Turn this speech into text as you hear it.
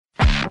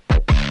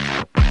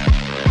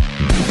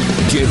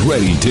Get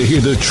ready to hear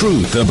the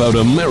truth about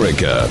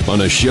America on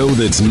a show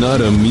that's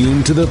not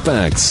immune to the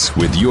facts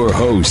with your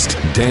host,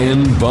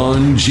 Dan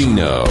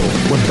Bongino.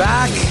 We're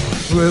back.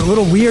 We're a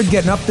little weird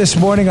getting up this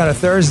morning on a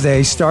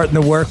Thursday, starting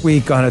the work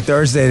week on a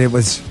Thursday. It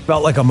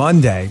felt like a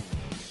Monday.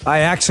 I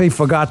actually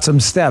forgot some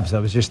steps. I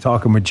was just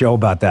talking with Joe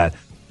about that.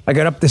 I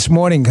got up this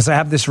morning because I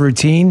have this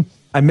routine.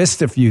 I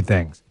missed a few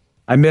things.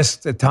 I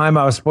missed the time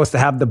I was supposed to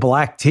have the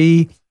black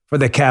tea for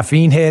the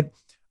caffeine hit.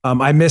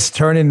 I missed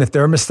turning the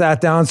thermostat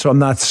down so I'm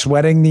not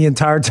sweating the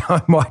entire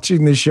time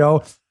watching the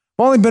show. I've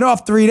only been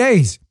off 3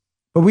 days,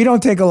 but we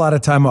don't take a lot of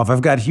time off.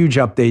 I've got huge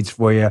updates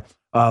for you.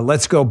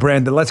 Let's go,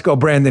 Brandon. Let's go,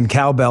 Brandon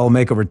Cowbell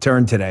make a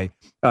return today.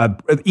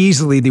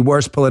 Easily the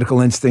worst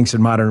political instincts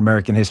in modern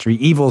American history.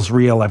 Evil's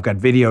real. I've got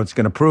video. It's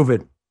going to prove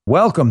it.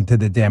 Welcome to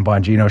the Dan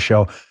Bongino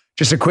Show.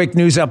 Just a quick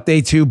news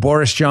update too.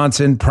 Boris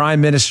Johnson, Prime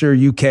Minister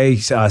UK,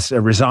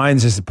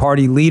 resigns as the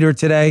party leader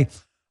today.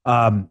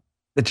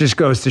 It just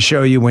goes to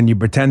show you when you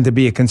pretend to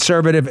be a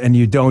conservative and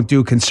you don't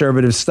do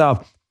conservative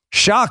stuff.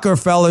 Shocker,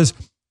 fellas,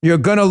 you're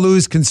going to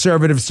lose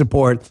conservative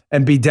support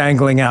and be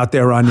dangling out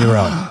there on your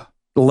own.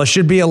 Well, it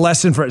should be a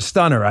lesson for a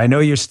stunner. I know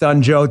you're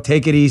stunned, Joe.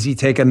 Take it easy.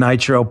 Take a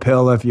nitro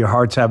pill if your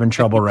heart's having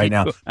trouble right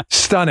now.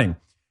 Stunning.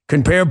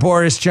 Compare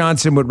Boris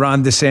Johnson with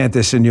Ron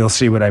DeSantis and you'll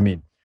see what I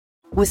mean.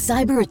 With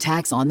cyber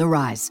attacks on the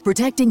rise,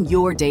 protecting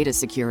your data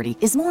security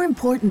is more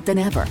important than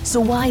ever. So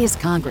why is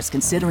Congress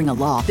considering a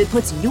law that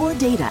puts your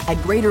data at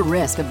greater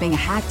risk of being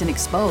hacked and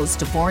exposed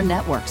to foreign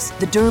networks?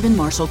 The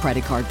Durbin-Marshall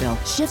credit card bill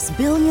shifts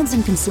billions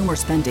in consumer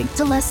spending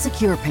to less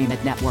secure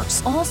payment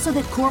networks, all so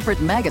that corporate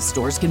mega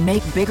stores can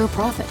make bigger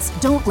profits.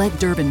 Don't let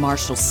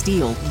Durbin-Marshall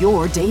steal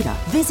your data.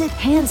 Visit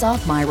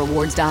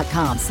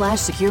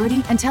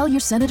handsoffmyrewards.com/security and tell your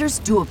senators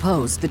to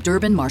oppose the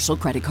Durbin-Marshall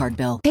credit card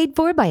bill. Paid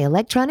for by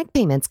Electronic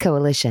Payments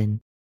Coalition.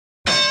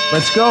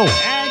 Let's go.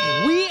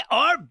 And we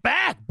are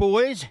back,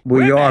 boys.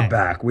 We are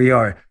back. We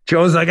are.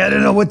 Joe's like, I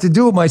don't know what to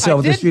do with myself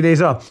with this few days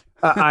off.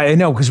 I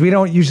know, because we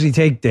don't usually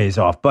take days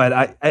off. But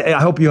I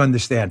hope you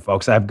understand,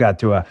 folks. I've got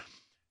to, as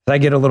I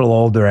get a little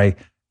older, I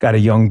got a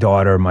young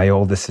daughter. My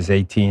oldest is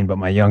 18, but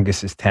my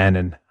youngest is 10.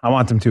 And I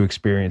want them to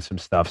experience some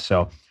stuff.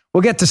 So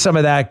we'll get to some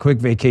of that quick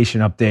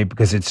vacation update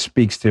because it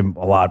speaks to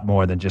a lot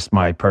more than just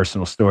my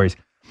personal stories.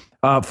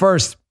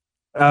 First,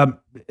 on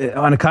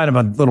a kind of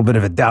a little bit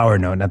of a dour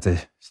note, not to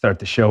start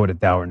the show with a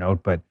dour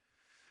note, but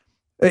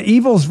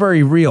evil's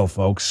very real,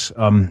 folks.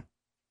 I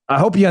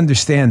hope you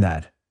understand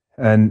that.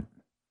 And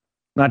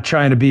not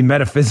trying to be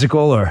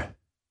metaphysical or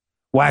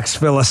wax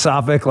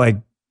philosophic like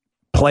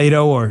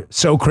Plato or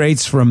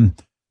Socrates from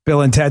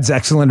Bill and Ted's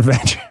Excellent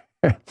Adventure.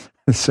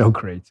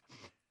 Socrates.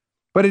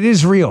 But it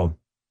is real.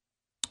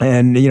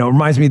 And, it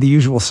reminds me of The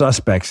Usual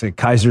Suspects, the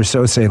Kaiser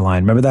Sose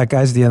line. Remember that,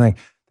 guys? The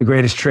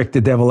greatest trick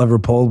the devil ever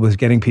pulled was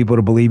getting people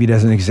to believe he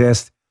doesn't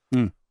exist.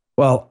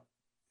 Well,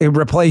 it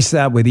replaced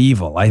that with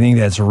evil. I think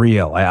that's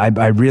real.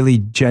 I really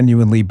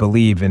genuinely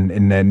believe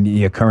in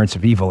the occurrence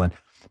of evil. And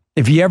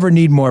if you ever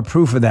need more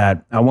proof of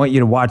that, I want you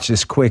to watch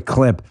this quick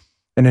clip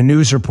in a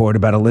news report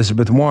about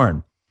Elizabeth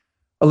Warren.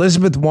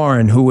 Elizabeth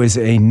Warren, who is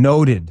a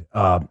noted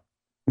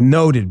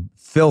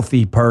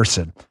filthy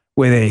person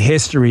with a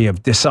history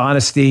of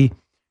dishonesty,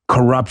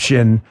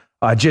 corruption,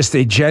 just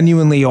a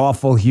genuinely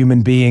awful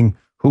human being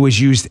who has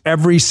used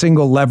every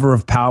single lever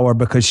of power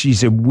because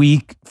she's a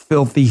weak,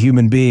 filthy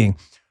human being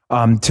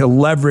to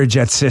leverage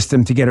that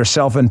system to get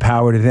herself in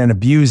power to then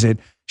abuse it.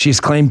 She's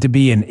claimed to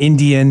be an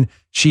Indian.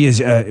 She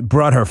has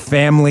brought her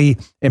family,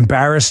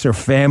 embarrassed her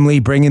family,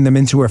 bringing them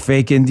into her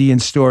fake Indian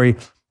story.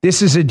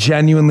 This is a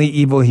genuinely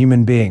evil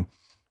human being.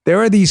 There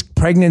are these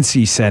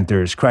pregnancy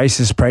centers,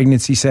 crisis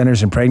pregnancy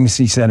centers and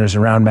pregnancy centers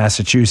around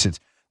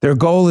Massachusetts. Their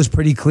goal is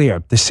pretty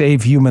clear, to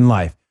save human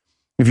life.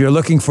 If you're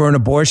looking for an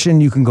abortion,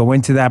 you can go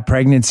into that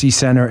pregnancy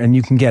center and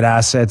you can get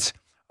assets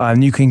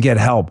and you can get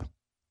help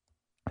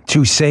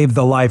to save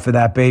the life of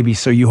that baby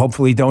so you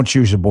hopefully don't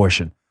choose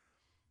abortion.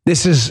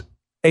 This is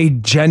a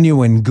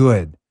genuine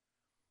good.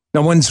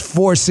 No one's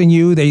forcing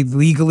you. They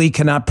legally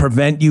cannot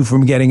prevent you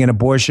from getting an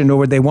abortion, nor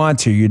would they want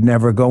to. You'd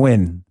never go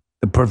in.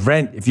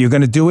 If you're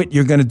going to do it,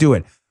 you're going to do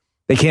it.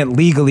 They can't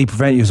legally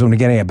prevent you from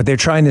getting it, but they're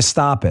trying to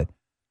stop it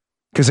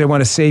because they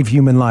want to save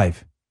human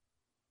life.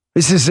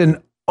 This is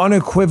an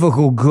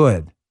unequivocal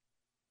good.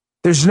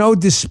 There's no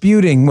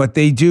disputing what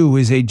they do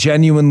is a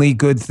genuinely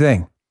good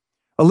thing.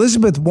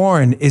 Elizabeth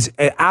Warren is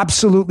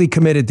absolutely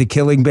committed to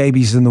killing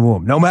babies in the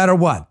womb, no matter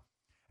what.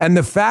 And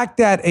the fact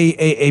that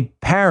a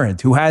parent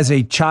who has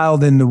a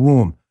child in the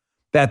womb,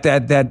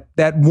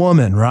 that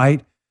woman,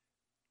 right,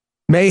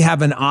 may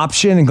have an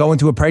option and go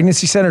into a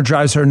pregnancy center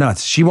drives her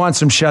nuts. She wants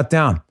them shut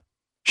down.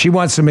 She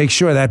wants to make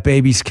sure that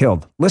baby's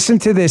killed. Listen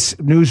to this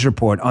news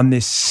report on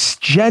this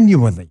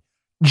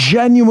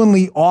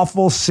genuinely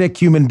awful, sick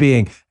human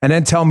being, and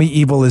then tell me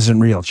evil isn't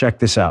real. Check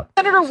this out.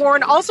 Senator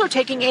Warren also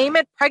taking aim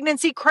at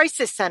pregnancy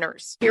crisis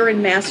centers. Here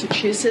in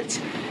Massachusetts,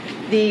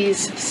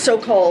 these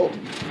so-called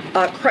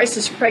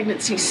crisis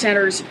pregnancy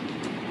centers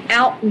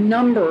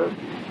outnumber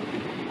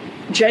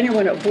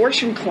genuine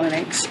abortion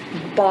clinics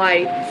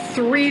by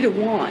 3 to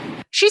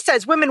 1. She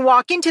says women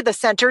walk into the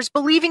centers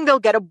believing they'll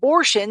get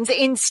abortions.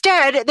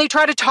 Instead, they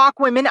try to talk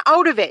women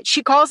out of it.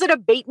 She calls it a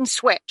bait and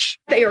switch.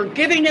 They are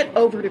giving it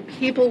over to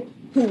people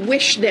who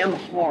wish them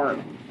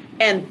harm.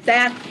 And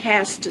that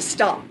has to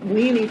stop.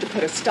 We need to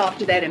put a stop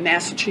to that in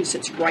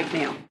Massachusetts right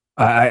now.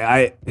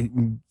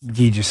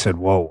 He just said,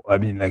 whoa. I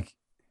mean, like.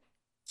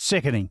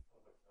 Sickening.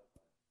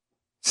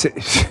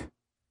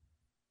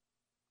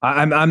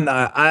 I'm in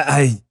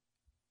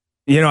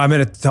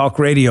a talk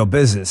radio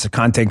business.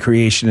 Content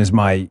creation is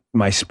my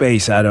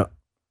space. I don't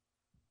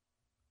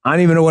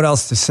even know what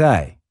else to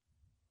say.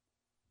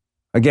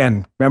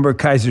 Again, remember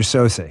Kaiser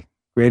Sose,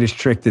 greatest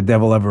trick the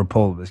devil ever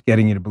pulled was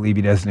getting you to believe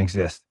he doesn't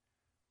exist.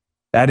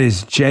 That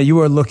is, you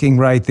are looking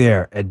right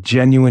there at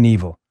genuine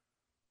evil.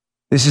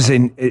 This is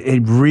a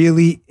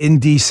really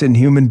indecent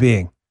human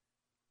being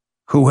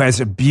who has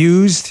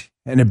abused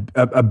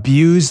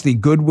the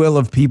goodwill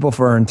of people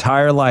for her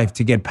entire life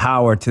to get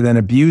power, to then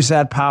abuse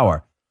that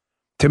power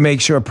to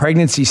make sure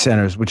pregnancy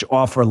centers, which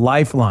offer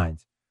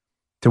lifelines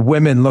to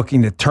women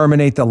looking to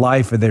terminate the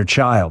life of their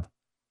child,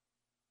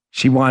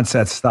 she wants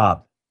that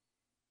stopped.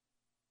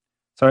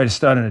 Sorry to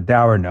start on a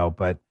dour note,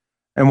 but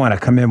I want to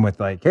come in with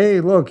like, hey,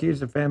 look,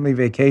 here's the family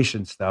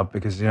vacation stuff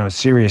because,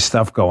 serious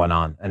stuff going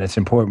on. And it's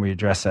important we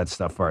address that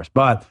stuff first.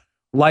 But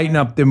lighten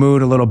up the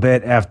mood a little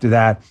bit after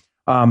that.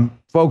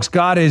 Folks,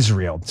 God is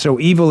real. So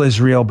evil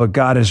is real, but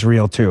God is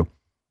real too.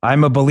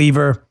 I'm a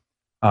believer.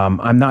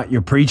 I'm not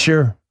your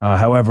preacher.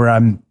 However,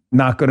 I'm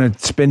not going to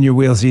spin your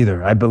wheels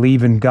either. I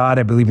believe in God.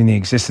 I believe in the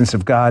existence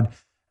of God.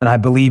 And I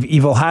believe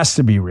evil has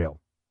to be real.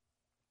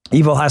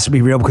 Evil has to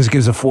be real because it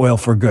gives a foil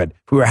for good.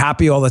 If we were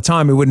happy all the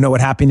time, we wouldn't know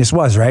what happiness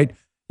was, right?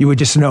 You would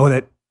just know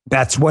that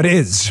that's what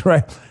is,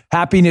 right?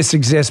 Happiness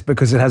exists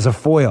because it has a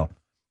foil.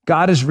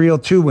 God is real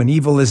too when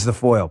evil is the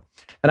foil.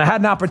 And I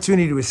had an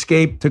opportunity to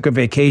escape, took a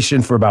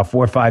vacation for about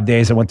 4 or 5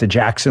 days. I went to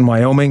Jackson,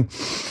 Wyoming,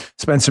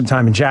 spent some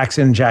time in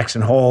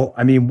Jackson Hole.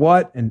 I mean,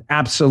 what an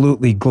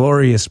absolutely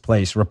glorious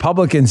place.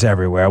 Republicans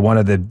everywhere, one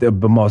of the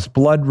most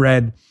blood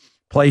red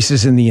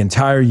places in the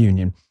entire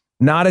union.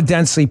 Not a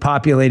densely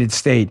populated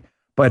state,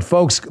 but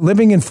folks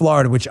living in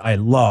Florida, which I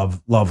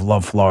love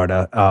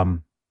Florida.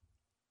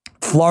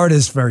 Florida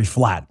is very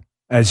flat,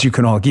 as you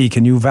can all geek.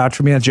 Can you vouch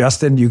for me,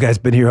 Justin? You guys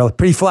been here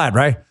pretty flat,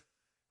 right?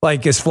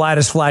 Like as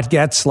flat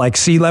gets, like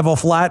sea level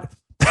flat.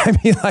 I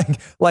mean,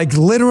 like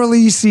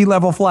literally sea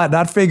level flat,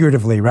 not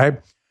figuratively,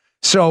 right?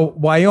 So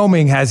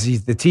Wyoming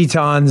has the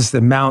Tetons, the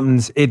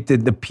mountains,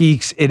 the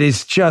peaks. It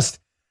is just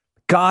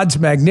God's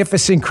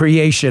magnificent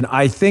creation.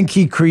 I think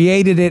he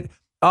created it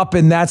up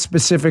in that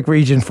specific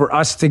region for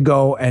us to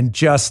go and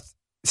just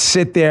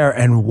sit there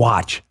and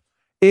watch.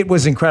 It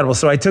was incredible.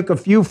 So I took a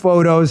few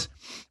photos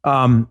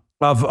of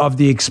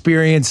the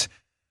experience.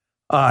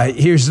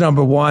 Here's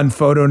number one.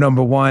 Photo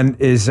number one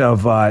is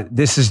of,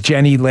 this is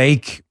Jenny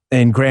Lake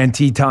in Grand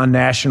Teton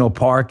National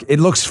Park. It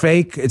looks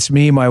fake. It's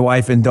me, my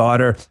wife, and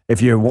daughter.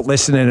 If you're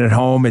listening at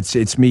home,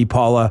 it's me,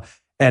 Paula,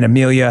 and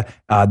Amelia.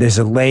 There's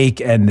a lake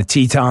and the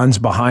Tetons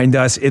behind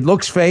us. It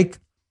looks fake.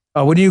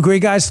 Wouldn't you agree,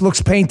 guys? It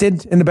looks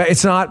painted in the back.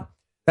 It's not.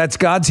 That's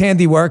God's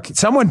handiwork.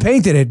 Someone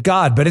painted it,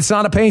 God, but it's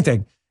not a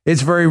painting.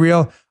 It's very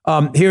real.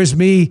 Here's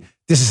me.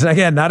 This is,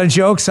 again, not a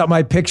joke. Something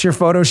I picture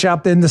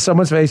photoshopped into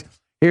someone's face.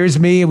 Here's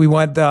me. We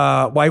went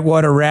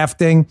whitewater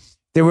rafting.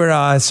 There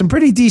were some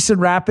pretty decent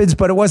rapids,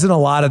 but it wasn't a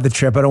lot of the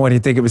trip. I don't want you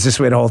to think it was this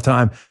way the whole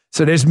time.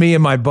 So there's me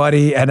and my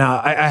buddy. And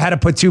I had to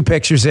put two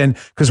pictures in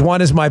because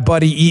one is my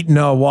buddy eating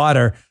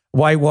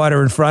white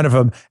water in front of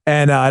him.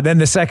 And then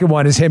the second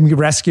one is him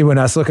rescuing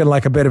us, looking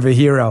like a bit of a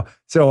hero.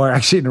 So we're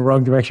actually in the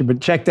wrong direction. But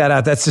check that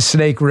out. That's the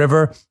Snake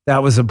River.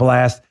 That was a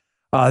blast.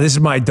 This is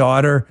my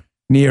daughter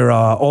near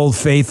Old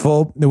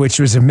Faithful, which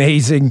was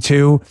amazing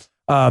too.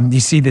 You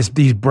see this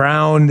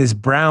brown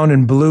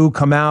and blue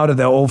come out of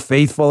the Old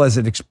Faithful as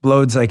it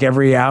explodes like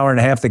every hour and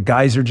a half. The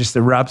geyser just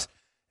erupts.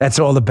 That's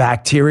all the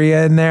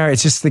bacteria in there.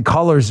 It's just the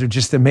colors are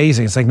just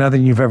amazing. It's like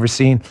nothing you've ever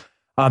seen.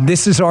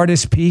 This is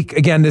Artist Peak.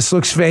 Again, this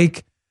looks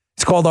fake.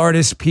 It's called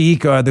Artist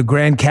Peak, the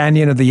Grand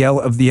Canyon of the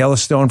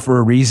Yellowstone for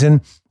a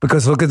reason,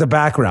 because look at the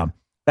background.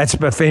 That's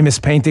a famous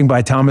painting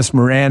by Thomas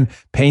Moran.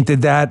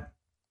 Painted that.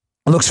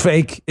 It looks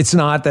fake. It's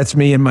not. That's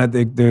me and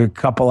the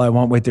couple I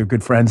went with. They're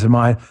good friends of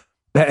mine.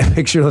 That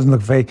picture doesn't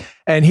look fake.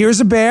 And here's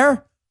a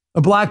bear,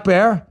 a black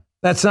bear.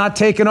 That's not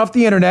taken off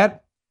the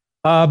internet.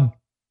 I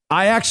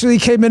actually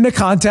came into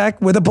contact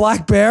with a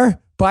black bear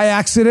by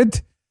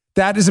accident.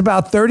 That is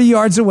about 30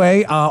 yards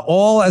away.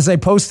 All, as I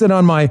posted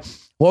on my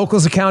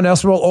Locals account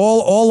elsewhere,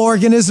 all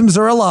organisms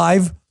are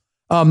alive.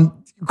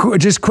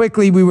 Just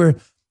quickly,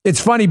 it's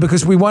funny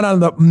because we went on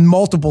the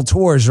multiple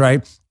tours,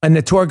 right? And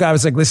the tour guy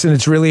was like, listen,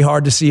 it's really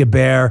hard to see a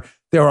bear.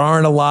 There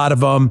aren't a lot of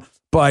them,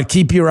 but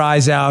keep your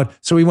eyes out.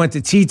 So we went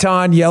to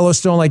Teton,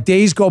 Yellowstone, like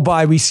days go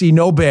by, we see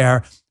no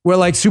bear. We're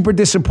like super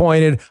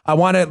disappointed. I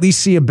want to at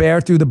least see a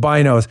bear through the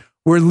binos.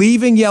 We're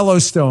leaving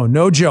Yellowstone,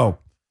 no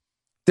joke.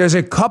 There's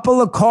a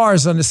couple of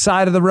cars on the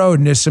side of the road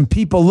and there's some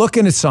people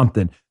looking at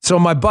something. So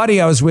my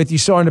buddy I was with, you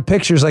saw in the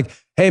pictures, like,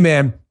 hey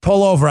man,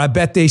 pull over. I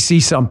bet they see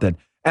something.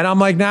 And I'm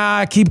like,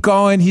 nah, keep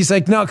going. He's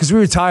like, no, because we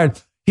were tired.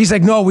 He's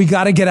like, no, we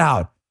got to get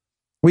out.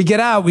 We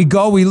get out, we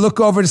go, we look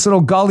over this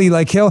little gully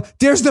like hill.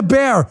 There's the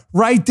bear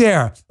right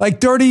there,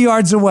 like 30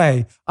 yards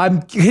away.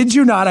 I'm kid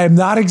you not, I'm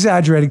not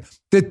exaggerating.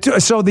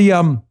 So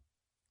the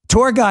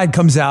tour guide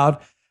comes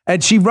out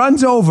and she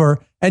runs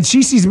over and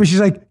she sees me. She's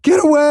like,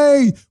 get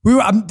away.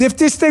 If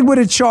this thing would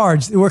have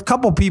charged, there were a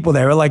couple people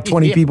there, like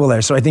 20 people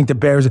there. So I think the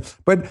bears,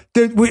 but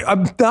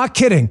I'm not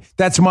kidding.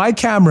 That's my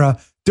camera.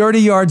 30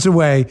 yards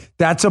away.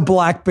 That's a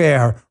black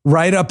bear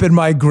right up in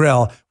my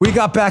grill. We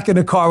got back in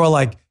the car. We're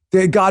like,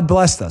 God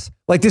blessed us.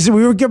 Like this,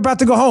 we were about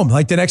to go home.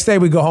 Like the next day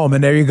we go home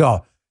and there you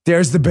go.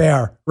 There's the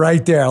bear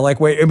right there. Like,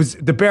 wait, it was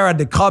the bear had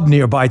the cub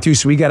nearby too.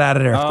 So we got out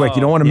of there quick.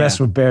 You don't want to mess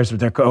with bears with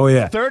their,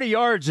 30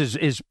 yards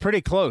is pretty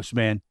close,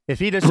 man. If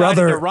he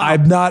decided to run.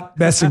 I'm not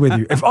messing with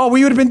you.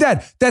 We would have been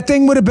dead. That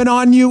thing would have been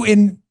on you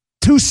in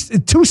two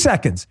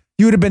seconds.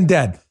 You would have been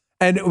dead.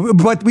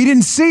 But we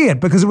didn't see it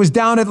because it was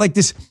down at like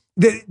this,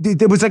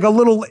 there was like a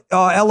little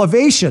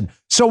elevation.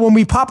 So when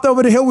we popped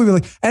over the hill, we were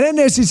like, and then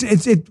there's this,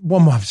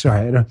 I'm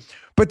sorry,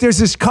 but there's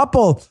this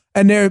couple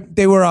and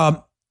they were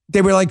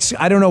like,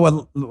 I don't know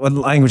what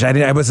language,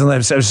 I was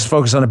just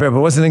focused on the bear, but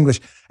it wasn't English.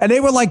 And they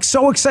were like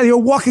so excited. They were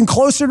walking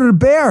closer to the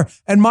bear.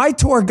 And my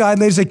tour guide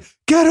lady's like,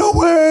 get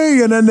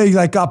away. And then they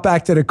like got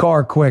back to the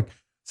car quick.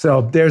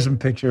 So there's a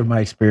picture of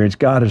my experience.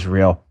 God is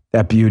real.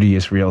 That beauty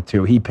is real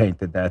too. He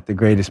painted that, the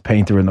greatest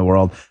painter in the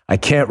world. I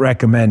can't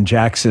recommend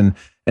Jackson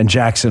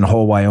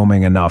Hole,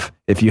 Wyoming enough.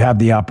 If you have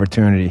the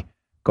opportunity,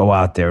 go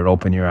out there and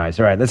open your eyes.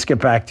 All right, let's get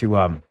back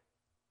to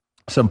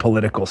some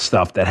political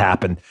stuff that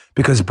happened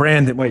because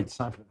Brandon,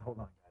 hold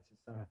on,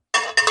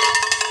 guys.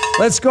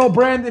 Let's go,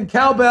 Brandon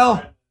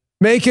Cowbell,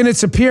 making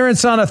its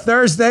appearance on a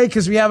Thursday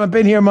because we haven't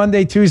been here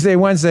Monday, Tuesday,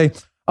 Wednesday.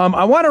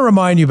 I want to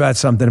remind you about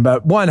something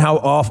about one, how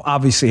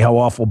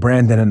awful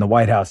Brandon in the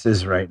White House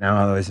is right now,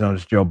 otherwise known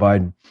as Joe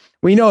Biden.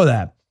 We know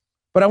that.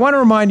 But I want to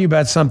remind you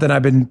about something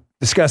I've been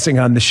discussing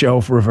on the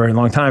show for a very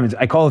long time.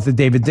 I call it the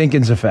David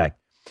Dinkins effect.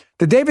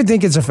 The David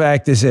Dinkins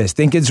effect is this.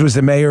 Dinkins was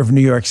the mayor of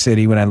New York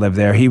City when I lived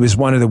there. He was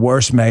one of the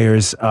worst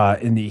mayors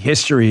in the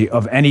history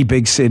of any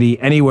big city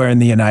anywhere in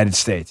the United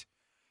States.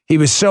 He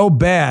was so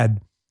bad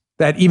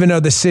that even though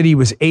the city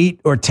was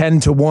 8 or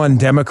 10-1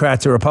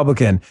 Democrat to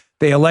Republican,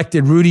 they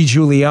elected Rudy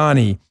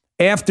Giuliani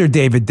after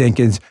David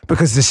Dinkins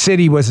because the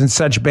city was in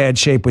such bad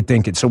shape with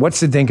Dinkins. So what's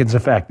the Dinkins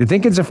effect? The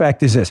Dinkins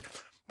effect is this.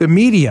 The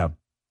media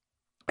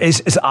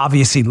is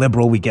obviously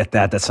liberal. We get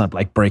that. That's not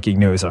like breaking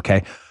news,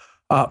 okay?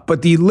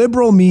 But the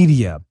liberal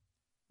media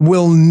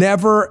will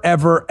never,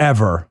 ever,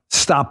 ever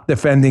stop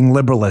defending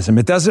liberalism.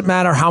 It doesn't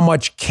matter how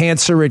much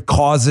cancer it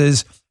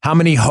causes, how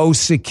many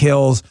hosts it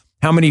kills,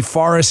 how many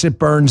forests it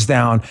burns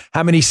down,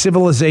 how many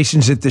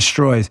civilizations it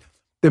destroys.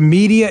 The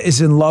media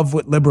is in love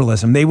with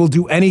liberalism. They will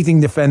do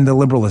anything to defend the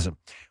liberalism.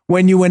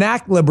 When you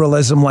enact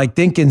liberalism like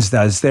Dinkins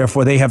does,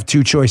 therefore they have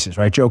two choices,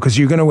 right, Joe? Because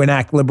you're going to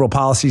enact liberal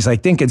policies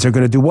like Dinkins are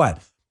going to do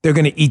what? They're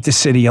going to eat the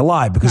city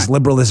alive because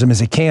liberalism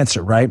is a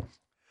cancer, right?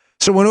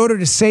 So in order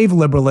to save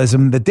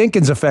liberalism, the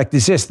Dinkins effect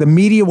is this. The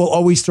media will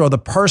always throw the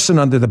person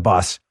under the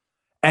bus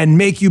and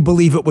make you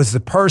believe it was the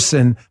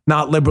person,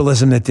 not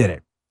liberalism, that did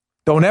it.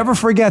 Don't ever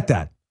forget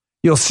that.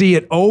 You'll see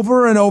it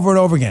over and over and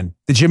over again.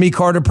 The Jimmy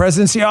Carter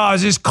presidency, it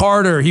was just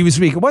Carter. He was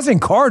weak. It wasn't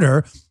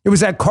Carter. It was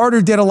that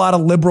Carter did a lot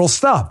of liberal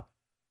stuff.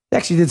 He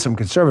actually did some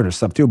conservative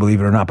stuff too,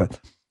 believe it or not. But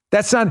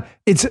that's not,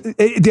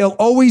 they'll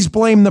always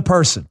blame the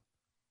person.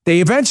 They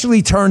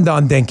eventually turned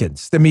on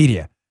Dinkins, the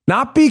media,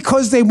 not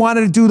because they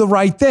wanted to do the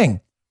right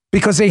thing,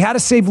 because they had to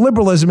save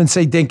liberalism and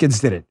say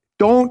Dinkins did it.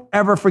 Don't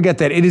ever forget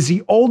that. It is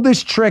the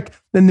oldest trick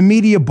in the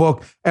media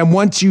book. And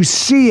once you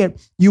see it,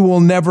 you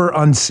will never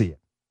unsee it.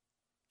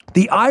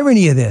 The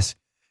irony of this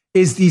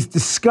is these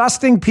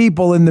disgusting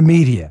people in the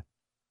media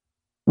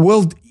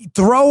will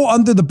throw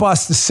under the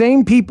bus the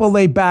same people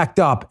they backed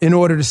up in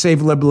order to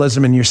save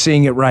liberalism. And you're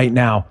seeing it right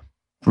now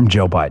from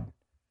Joe Biden.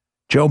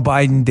 Joe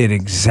Biden did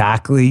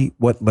exactly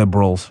what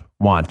liberals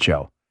want,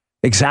 Joe.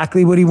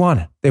 Exactly what he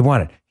wanted. They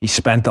wanted. He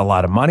spent a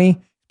lot of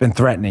money, been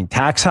threatening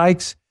tax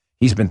hikes.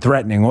 He's been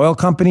threatening oil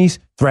companies,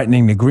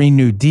 threatening the Green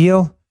New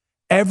Deal.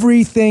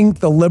 Everything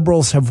the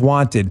liberals have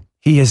wanted,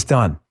 he has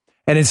done.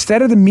 And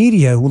instead of the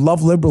media who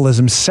love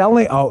liberalism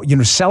selling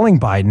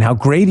Biden, how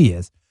great he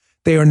is,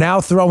 they are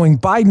now throwing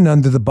Biden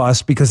under the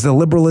bus because the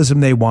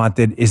liberalism they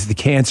wanted is the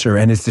cancer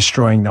and it's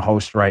destroying the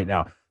host right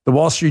now. The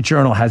Wall Street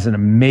Journal has an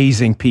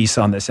amazing piece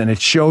on this, and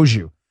it shows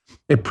you,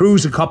 it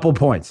proves a couple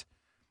points.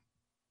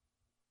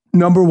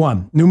 Number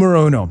one,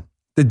 numero uno,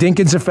 the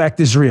Dinkins effect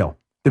is real.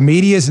 The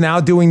media is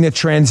now doing the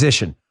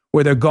transition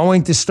where they're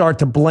going to start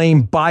to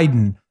blame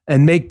Biden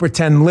and make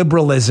pretend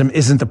liberalism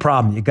isn't the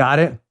problem. You got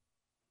it?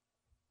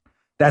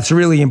 That's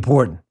really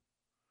important.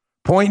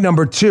 Point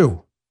number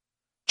two,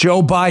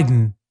 Joe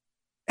Biden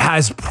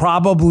has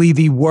probably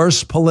the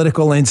worst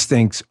political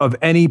instincts of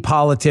any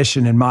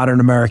politician in modern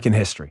American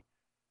history.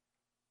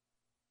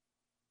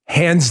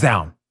 Hands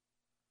down.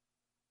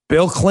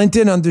 Bill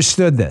Clinton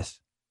understood this.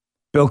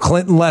 Bill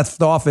Clinton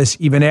left office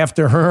even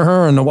after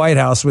her in the White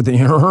House with the you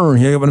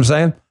get what I'm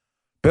saying?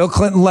 Bill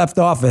Clinton left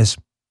office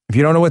If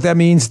you don't know what that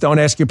means, don't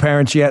ask your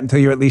parents yet until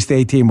you're at least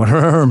 18.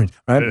 Right?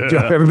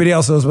 Everybody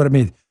else knows what it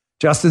means.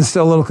 Justin's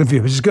still a little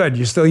confused, which is good.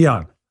 You're still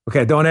young.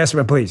 Okay, don't ask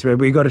me, please.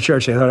 We go to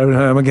church. I'm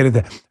going to get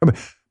into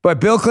that.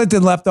 But Bill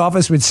Clinton left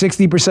office with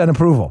 60%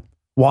 approval.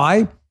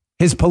 Why?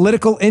 His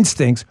political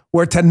instincts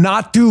were to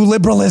not do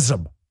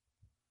liberalism.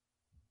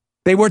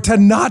 They were to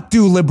not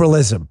do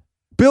liberalism.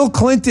 Bill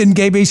Clinton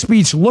gave a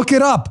speech. Look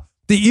it up.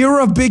 The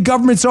era of big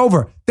government's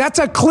over. That's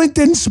a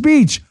Clinton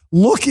speech.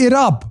 Look it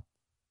up.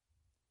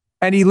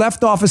 And he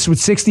left office with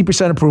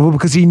 60% approval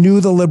because he knew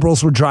the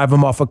liberals would drive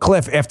him off a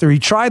cliff after he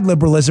tried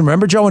liberalism.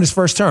 Remember, Joe, in his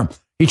first term,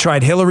 he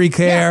tried Hillary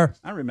Care,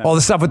 I remember. all the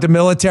stuff with the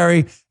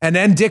military. And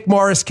then Dick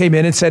Morris came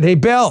in and said, hey,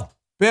 Bill,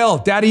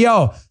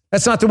 Daddy-O,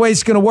 that's not the way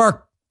it's going to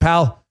work,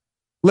 pal.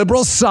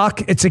 Liberals suck.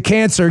 It's a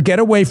cancer. Get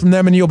away from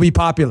them and you'll be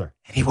popular.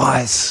 And he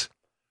was.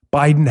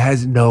 Biden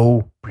has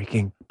no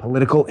freaking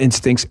political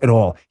instincts at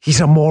all.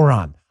 He's a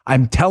moron.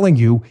 I'm telling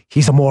you,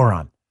 he's a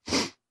moron.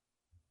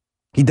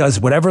 He does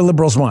whatever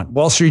liberals want.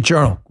 Wall Street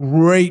Journal,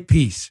 great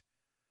piece.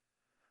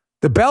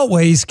 The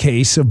Beltway's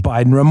case of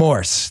Biden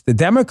remorse. The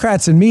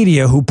Democrats and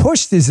media who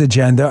pushed his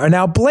agenda are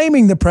now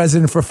blaming the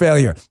president for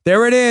failure.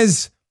 There it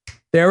is.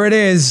 There it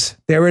is.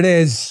 There it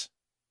is.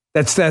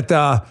 That's that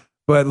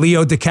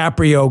Leo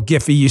DiCaprio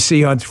Giphy you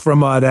see from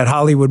that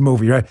Hollywood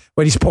movie, right?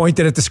 When he's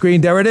pointed at the screen,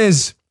 there it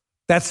is.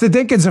 That's the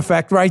Dinkins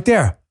effect right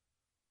there.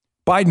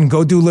 Biden,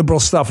 go do liberal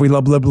stuff. We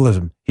love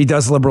liberalism. He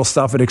does liberal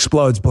stuff. It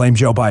explodes. Blame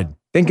Joe Biden.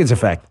 Dinkins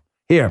effect.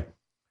 Here,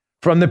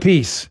 from the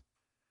piece.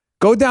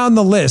 Go down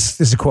the list,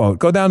 this is a quote,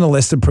 go down the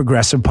list of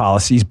progressive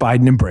policies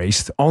Biden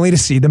embraced, only to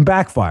see them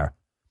backfire.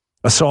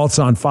 Assaults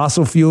on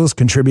fossil fuels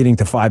contributing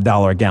to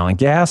 $5 a gallon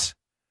gas.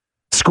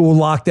 School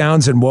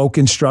lockdowns and woke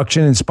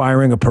instruction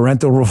inspiring a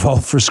parental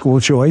revolt for school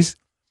choice.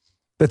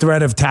 The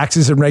threat of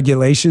taxes and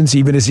regulations,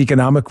 even as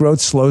economic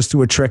growth slows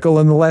to a trickle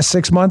in the last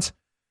 6 months.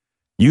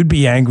 You'd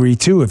be angry,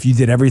 too, if you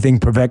did everything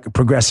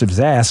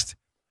progressives asked.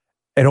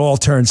 It all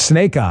turned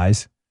snake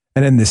eyes.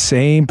 And then the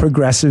same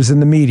progressives in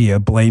the media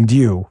blamed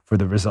you for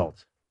the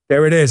results.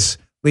 There it is.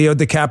 Leo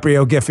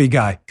DiCaprio Giphy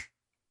guy.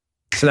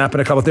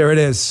 Snapping a couple. There it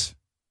is.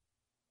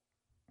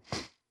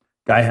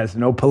 Guy has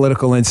no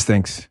political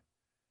instincts.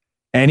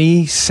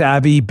 Any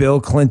savvy Bill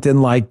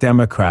Clinton-like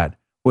Democrat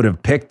would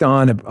have picked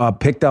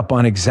up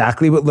on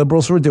exactly what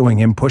liberals were doing,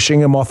 him pushing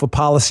him off a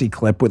policy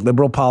clip with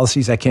liberal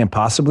policies that can't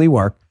possibly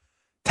work.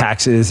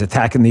 Taxes,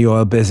 attacking the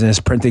oil business,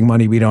 printing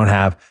money we don't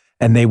have.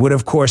 And they would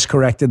have course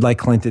corrected like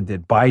Clinton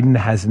did. Biden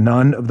has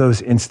none of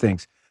those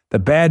instincts. The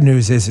bad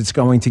news is it's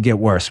going to get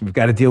worse. We've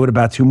got to deal with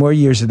about 2 more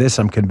years of this.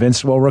 I'm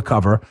convinced we'll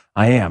recover.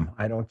 I am.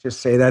 I don't just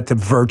say that to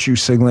virtue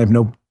signal. I have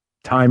no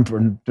time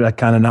for that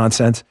kind of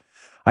nonsense.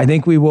 I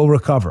think we will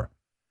recover.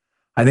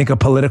 I think a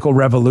political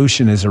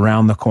revolution is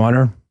around the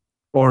corner,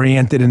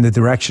 oriented in the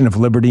direction of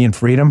liberty and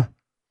freedom.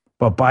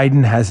 But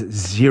Biden has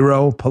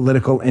zero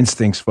political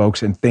instincts,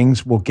 folks, and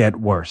things will get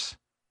worse.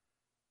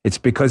 It's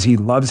because he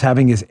loves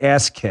having his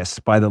ass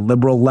kissed by the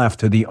liberal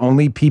left, who are the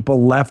only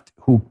people left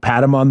who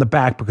pat him on the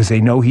back because they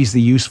know he's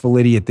the useful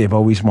idiot they've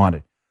always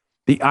wanted.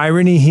 The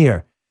irony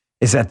here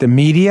is that the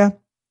media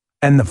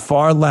and the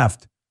far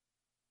left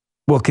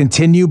will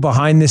continue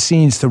behind the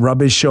scenes to rub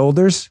his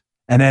shoulders.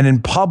 And then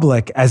in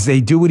public, as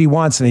they do what he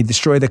wants and they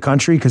destroy the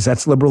country, because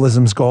that's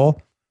liberalism's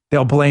goal,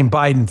 they'll blame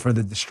Biden for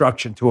the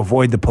destruction to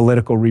avoid the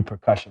political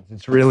repercussions.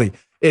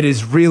 It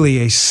is really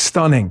a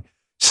stunning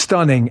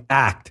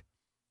act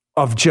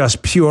of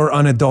just pure,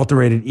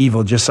 unadulterated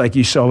evil, just like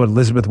you saw with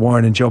Elizabeth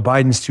Warren, and Joe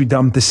Biden's too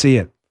dumb to see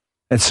it.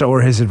 And so are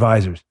his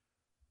advisors.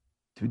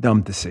 Too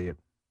dumb to see it.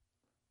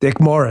 Dick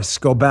Morris,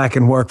 go back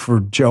and work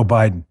for Joe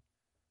Biden.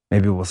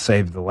 Maybe we'll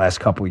save the last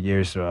couple of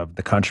years of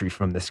the country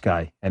from this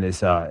guy and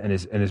his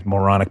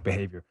moronic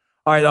behavior.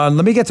 All right,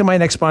 let me get to my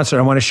next sponsor.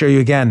 I want to show you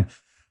again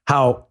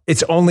how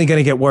it's only going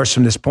to get worse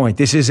from this point.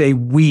 This is a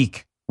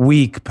weak,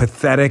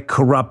 pathetic,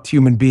 corrupt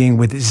human being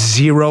with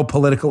zero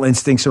political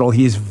instincts at all.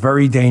 He is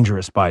very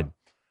dangerous, Biden.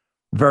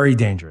 Very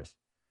dangerous.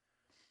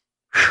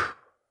 Whew.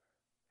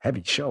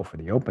 Heavy show for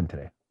the open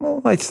today.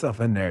 Well, light stuff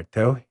in there,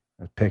 too.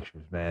 Those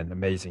pictures, man.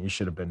 Amazing. You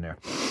should have been there.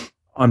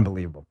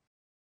 Unbelievable.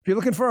 If you're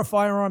looking for a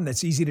firearm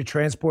that's easy to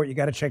transport, you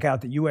got to check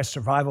out the U.S.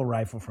 Survival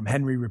Rifle from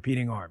Henry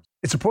Repeating Arms.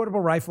 It's a portable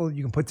rifle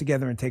you can put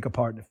together and take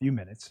apart in a few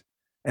minutes.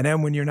 And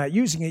then when you're not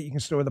using it, you can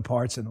store the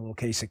parts in the little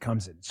case it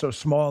comes in. It's so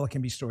small, it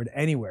can be stored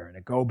anywhere, in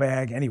a go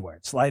bag, anywhere.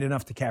 It's light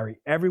enough to carry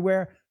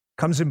everywhere.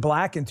 Comes in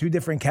black and 2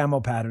 different camo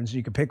patterns.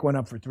 You can pick one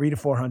up for $300 to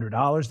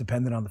 $400,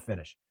 depending on the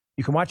finish.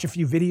 You can watch a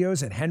few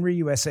videos at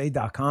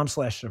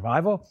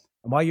henryusa.com/survival.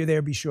 And while you're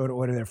there, be sure to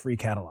order their free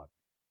catalog.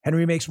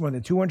 Henry makes more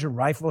than 200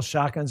 rifles,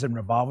 shotguns, and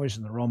revolvers,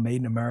 and they're all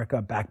made in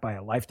America, backed by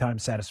a lifetime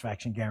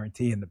satisfaction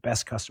guarantee and the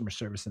best customer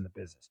service in the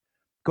business.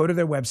 Go to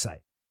their website.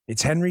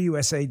 It's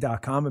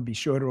henryusa.com, and be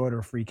sure to order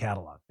a free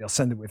catalog. They'll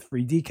send it with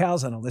free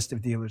decals and a list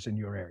of dealers in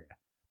your area.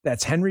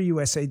 That's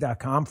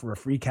henryusa.com for a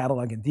free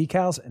catalog and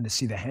decals and to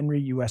see the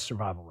Henry U.S.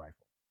 Survival Rifle.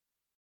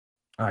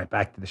 All right,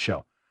 back to the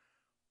show.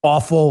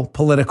 Awful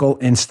political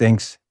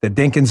instincts, the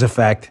Dinkins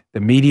effect. The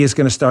media is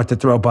going to start to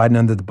throw Biden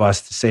under the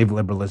bus to save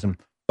liberalism.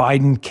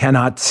 Biden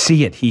cannot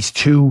see it. He's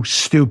too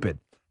stupid.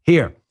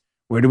 Here,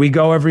 where do we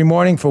go every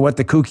morning for what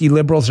the kooky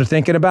liberals are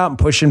thinking about and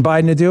pushing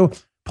Biden to do?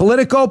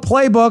 Politico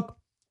Playbook,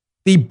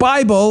 the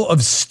Bible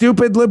of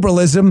stupid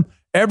liberalism.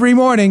 Every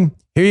morning,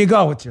 here you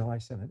go. It's July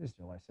 7th. It is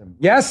July 7th.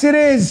 Yes, it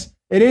is.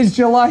 It is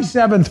July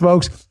 7th,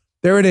 folks.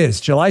 There it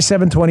is. July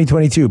 7th,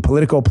 2022,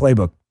 Politico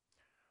Playbook.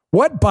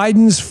 What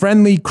Biden's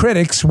friendly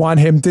critics want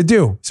him to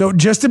do. So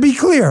just to be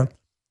clear,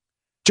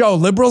 Joe,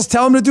 liberals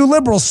tell him to do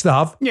liberal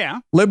stuff.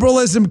 Yeah.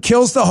 Liberalism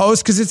kills the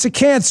host because it's a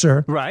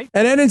cancer. Right.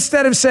 And then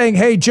instead of saying,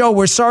 hey, Joe,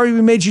 we're sorry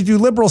we made you do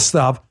liberal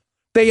stuff,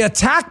 they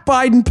attack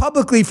Biden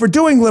publicly for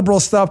doing liberal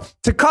stuff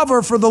to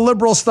cover for the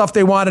liberal stuff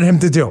they wanted him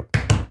to do.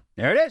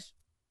 There it is.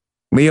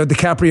 Leo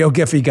DiCaprio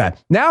Giffy guy.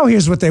 Now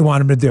here's what they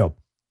want him to do,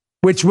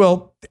 which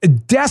will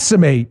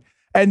decimate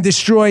and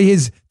destroy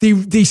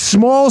the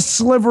small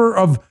sliver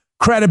of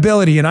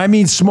credibility, and I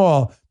mean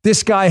small,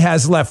 this guy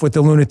has left with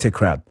the lunatic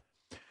crowd.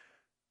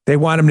 They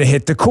want him to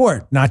hit the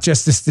court, not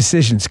justice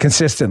decisions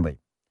consistently.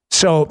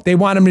 So they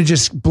want him to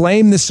just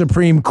blame the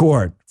Supreme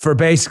Court for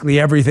basically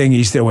everything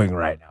he's doing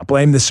right now.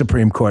 Blame the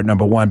Supreme Court,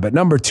 number one. But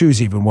number two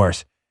is even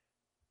worse.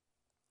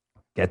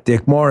 Get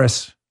Dick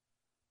Morris.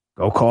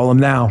 Go call him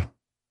now.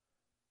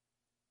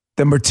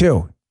 Number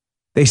two,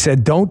 they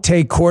said don't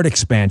take court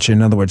expansion,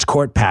 in other words,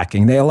 court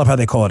packing. They love how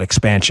they call it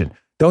expansion.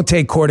 Don't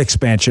take court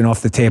expansion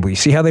off the table. You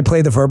see how they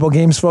play the verbal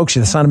games, folks?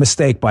 That's not a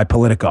mistake by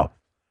Politico.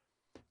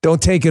 Don't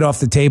take it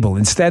off the table.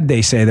 Instead,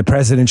 they say the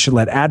president should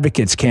let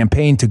advocates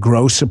campaign to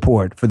grow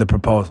support for the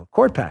proposal.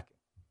 Court packing.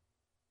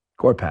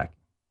 Court packing.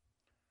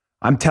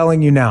 I'm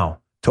telling you now,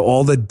 to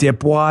all the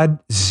dipwad,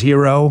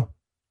 zero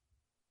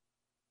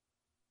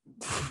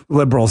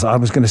liberals, I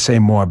was going to say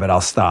more, but I'll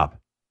stop.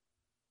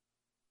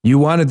 You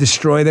want to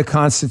destroy the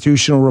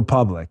constitutional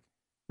republic.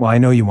 Well, I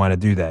know you want to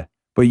do that,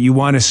 but you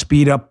want to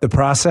speed up the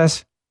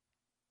process?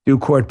 Do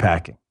court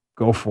packing.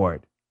 Go for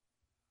it.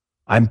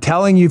 I'm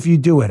telling you, if you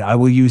do it, I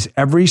will use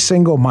every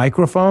single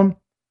microphone,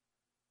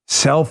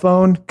 cell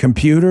phone,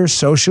 computer,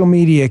 social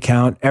media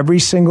account, every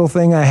single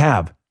thing I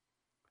have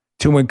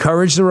to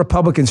encourage the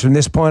Republicans from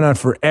this point on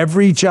for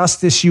every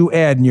justice you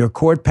add in your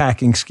court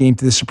packing scheme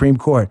to the Supreme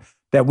Court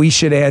that we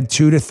should add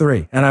 2 to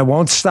 3. And I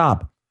won't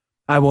stop.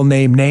 I will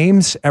name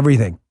names,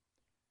 everything.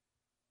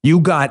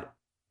 You got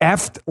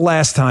effed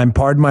last time,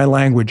 pardon my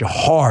language,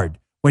 hard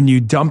when you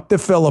dumped the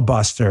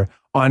filibuster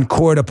on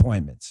court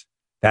appointments.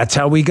 That's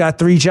how we got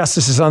 3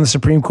 justices on the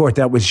Supreme Court.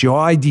 That was your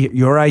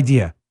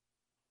idea.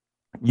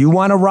 You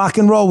want to rock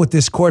and roll with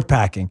this court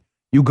packing,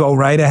 you go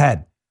right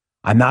ahead.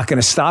 I'm not going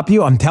to stop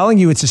you. I'm telling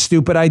you it's a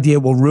stupid idea.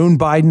 It will ruin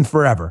Biden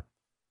forever.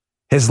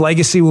 His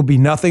legacy will be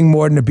nothing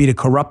more than to be the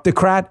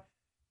corruptocrat,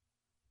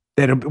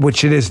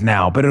 which it is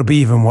now, but it'll be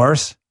even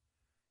worse.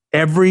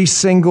 Every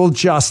single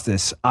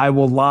justice, I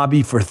will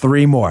lobby for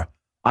 3 more.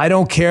 I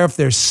don't care if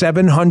there's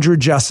 700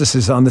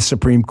 justices on the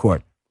Supreme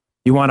Court.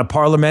 You want a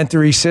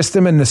parliamentary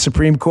system in the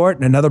Supreme Court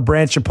and another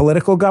branch of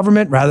political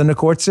government rather than the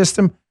court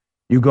system?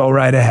 You go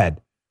right ahead.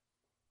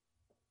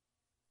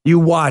 You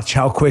watch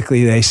how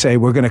quickly they say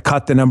we're going to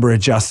cut the number of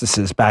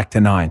justices back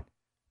to 9.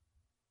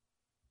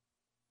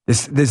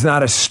 There's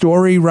not a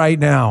story right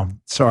now.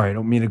 Sorry, I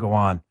don't mean to go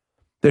on.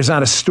 There's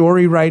not a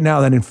story right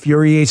now that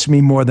infuriates me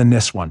more than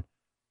this one.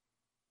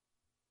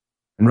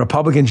 And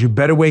Republicans, you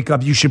better wake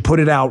up. You should put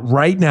it out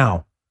right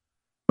now.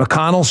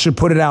 McConnell should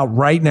put it out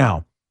right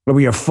now. But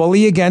we are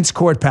fully against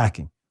court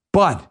packing.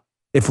 But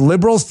if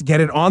liberals get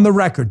it on the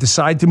record,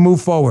 decide to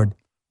move forward,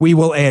 we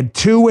will add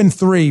 2 and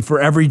 3 for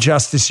every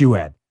justice you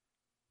add.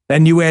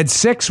 Then you add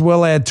 6,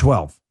 we'll add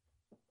 12.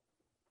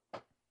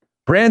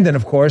 Brandon,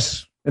 of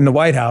course, in the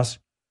White House,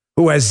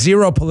 who has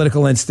zero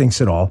political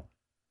instincts at all,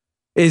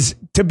 is,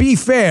 to be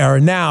fair,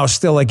 now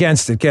still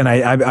against it. Again,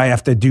 I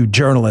have to do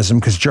journalism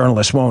because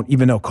journalists won't,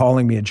 even though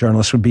calling me a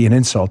journalist would be an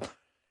insult.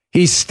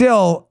 He's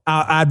still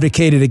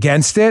advocated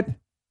against it.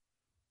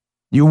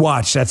 You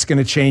watch, that's going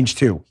to change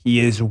too.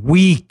 He is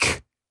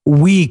weak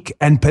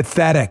and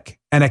pathetic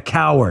and a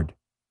coward.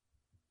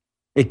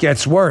 It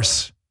gets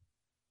worse.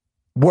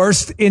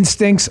 Worst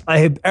instincts I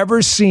have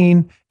ever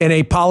seen in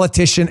a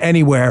politician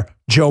anywhere,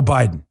 Joe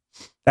Biden.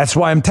 That's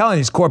why I'm telling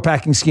you, his court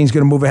packing scheme is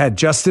going to move ahead.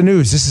 Just the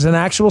news. This is an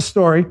actual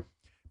story.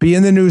 Be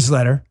in the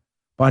newsletter,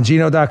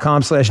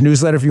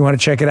 Bongino.com/newsletter if you want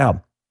to check it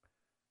out.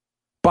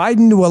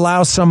 Biden to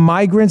allow some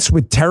migrants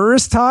with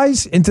terrorist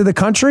ties into the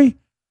country,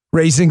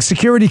 raising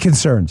security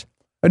concerns.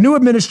 A new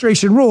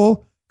administration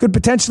rule could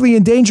potentially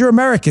endanger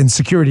Americans,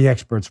 security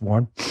experts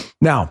warn.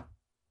 Now,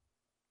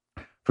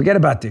 forget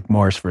about Dick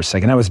Morris for a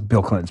second. That was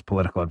Bill Clinton's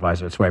political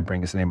advisor. That's why I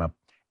bring his name up.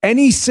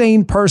 Any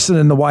sane person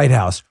in the White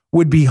House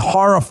would be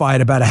horrified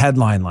about a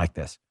headline like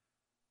this.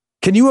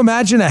 Can you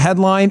imagine a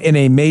headline in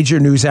a major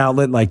news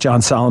outlet like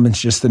John Solomon's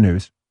Just the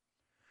News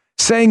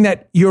saying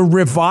that you're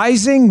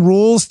revising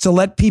rules to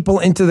let people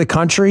into the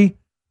country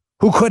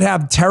who could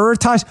have terror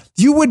ties?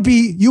 You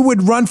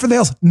would run for the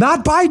hills.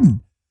 Not Biden.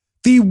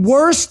 The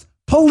worst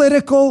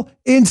political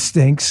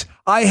instincts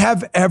I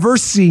have ever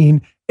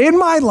seen in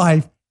my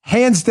life,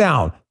 hands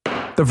down.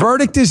 The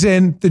verdict is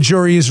in, the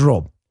jury is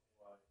ruled.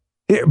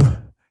 Here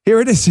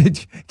it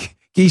is.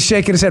 He's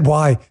shaking his head.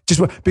 Why?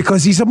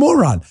 Because he's a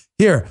moron.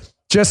 Here,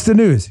 just the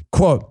news.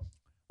 Quote,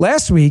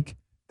 last week,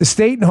 the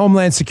state and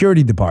Homeland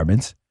Security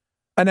departments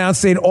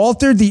announced they'd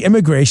altered the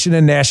Immigration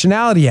and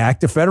Nationality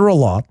Act, a federal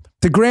law,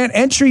 to grant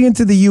entry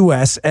into the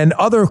U.S. and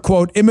other,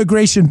 quote,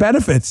 immigration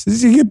benefits.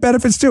 You get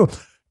benefits too,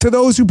 to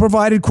those who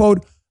provided,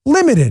 quote,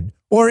 limited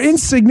or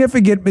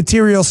insignificant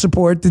material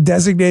support to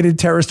designated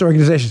terrorist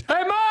organizations.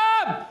 Hey,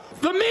 Mom!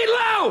 The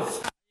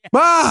meatloaf!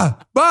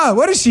 Ma,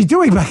 what is she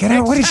doing back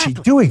there? What is she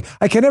doing?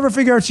 I can never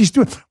figure out what she's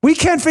doing. We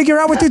can't figure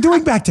out what they're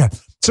doing back there.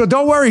 So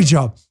don't worry,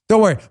 Joe.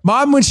 Don't worry.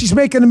 Mom, when she's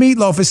making the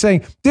meatloaf, is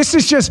saying, this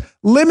is just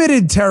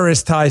limited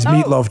terrorist ties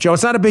meatloaf, Joe.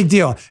 It's not a big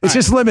deal. It's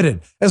just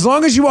limited. As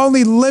long as you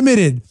only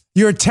limited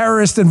your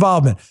terrorist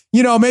involvement.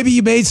 You know, maybe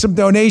you made some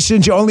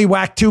donations. You only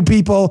whacked 2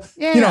 people.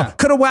 Yeah. You know,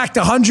 could have whacked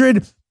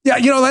 100. Yeah,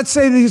 you know, let's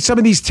say some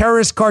of these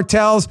terrorist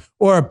cartels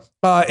or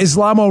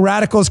Islamo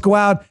radicals go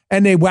out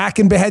and they whack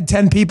and behead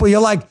 10 people.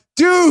 You're like,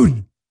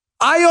 dude,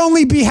 I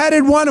only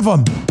beheaded one of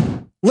them.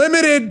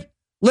 Limited,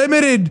 let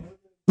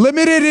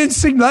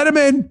him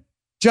in.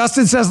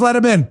 Justin says, let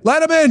him in.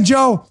 Let him in,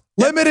 Joe.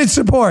 Limited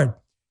support.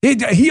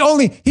 He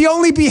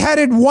only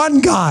beheaded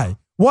one guy.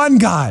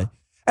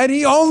 And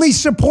he only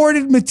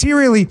supported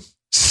materially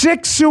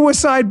 6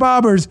 suicide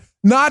bombers,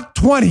 not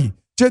 20.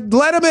 Just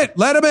let him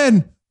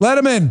in.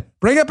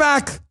 Bring it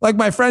back. Like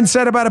my friend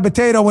said about a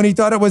potato when he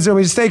thought it was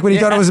a steak, when he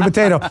thought it was a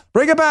potato.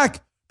 Bring it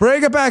back.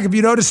 If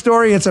you know the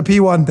story, it's a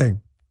P1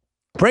 thing.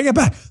 Bring it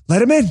back.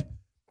 Let him in.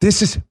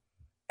 This is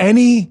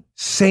any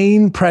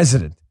sane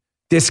president,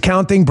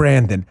 discounting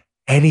Brandon,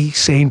 any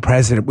sane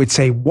president would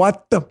say,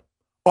 what the,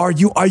 are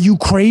you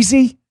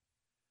crazy?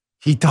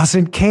 He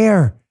doesn't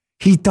care.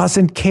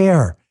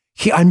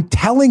 I'm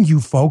telling you,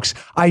 folks,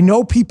 I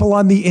know people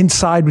on the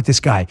inside with this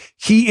guy.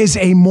 He is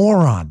a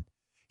moron.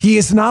 He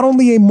is not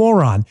only a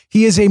moron,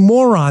 he is a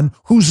moron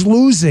who's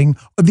losing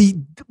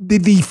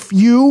the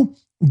few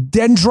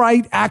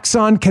dendrite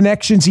axon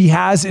connections he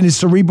has in his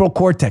cerebral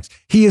cortex.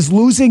 He is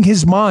losing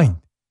his mind.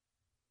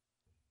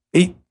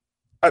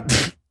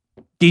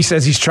 He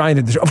says he's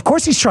trying to, of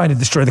course he's trying to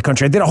destroy the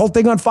country. I did a whole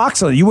thing on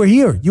Fox on it. You were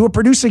here. You were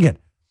producing it.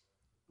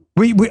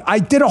 I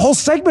did a whole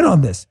segment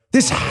on this.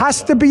 This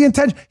has to be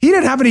intentional. He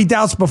didn't have any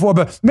doubts before,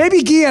 but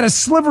maybe Guy had a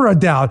sliver of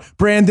doubt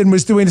Brandon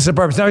was doing this on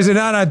purpose. Now he said,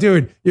 no,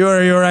 dude, you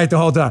were right the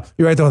whole time.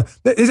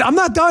 I'm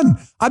not done.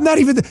 I'm not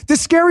even, the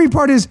scary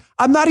part is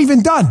I'm not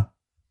even done.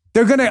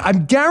 I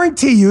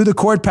guarantee you the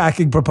court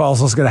packing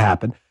proposal is going to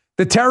happen.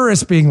 The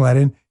terrorists being let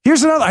in.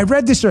 Here's another, I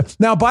read this.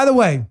 Now, by the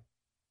way,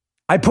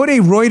 I put a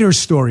Reuters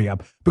story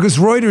up because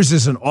Reuters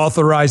is an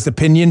authorized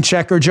opinion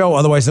checker, Joe,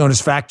 otherwise known as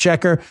fact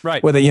checker.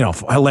 Right. Where they,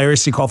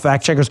 hilariously call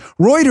fact checkers.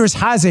 Reuters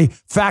has a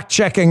fact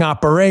checking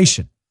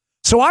operation.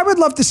 So I would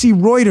love to see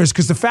Reuters,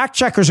 because the fact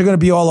checkers are going to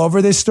be all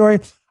over this story.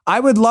 I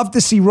would love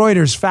to see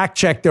Reuters fact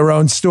check their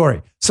own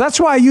story. So that's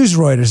why I use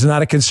Reuters and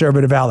not a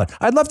conservative outlet.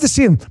 I'd love to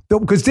see them,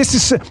 because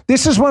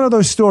this is one of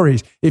those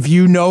stories. If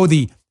you know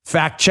the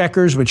fact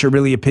checkers, which are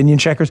really opinion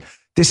checkers,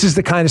 this is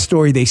the kind of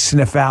story they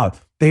sniff out.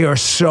 They are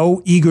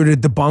so eager to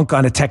debunk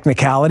on a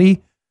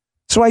technicality.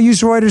 So I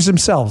use Reuters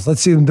themselves.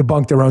 Let's see them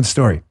debunk their own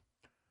story.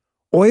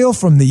 Oil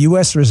from the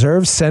U.S.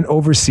 reserves sent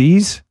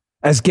overseas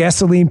as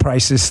gasoline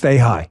prices stay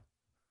high.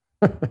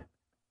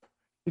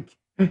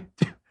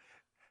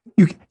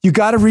 You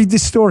got to read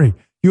this story.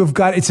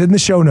 It's in the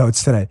show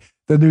notes today,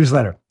 the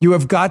newsletter. You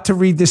have got to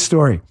read this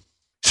story.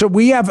 So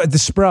we have the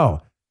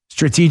SPRO,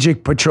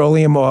 Strategic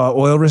Petroleum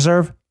Oil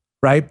Reserve,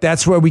 right?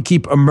 That's where we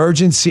keep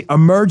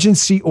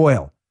emergency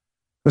oil.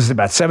 Was it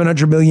about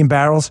 700 million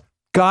barrels?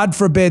 God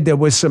forbid there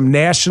was some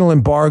national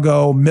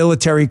embargo,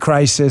 military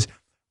crisis.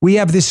 We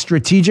have this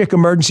strategic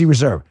emergency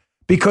reserve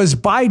because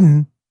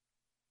Biden,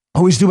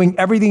 who is doing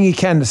everything he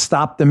can to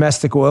stop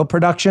domestic oil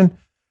production,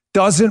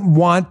 doesn't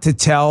want to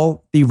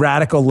tell the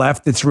radical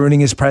left that's ruining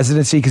his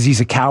presidency because he's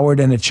a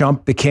coward and a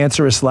chump, the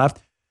cancerous left,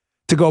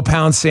 to go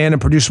pound sand and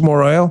produce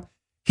more oil.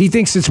 He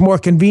thinks it's more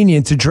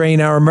convenient to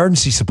drain our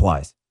emergency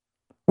supplies,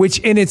 which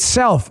in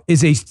itself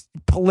is a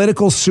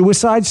political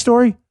suicide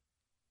story.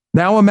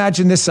 Now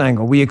imagine this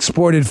angle. We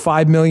exported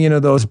 5 million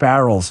of those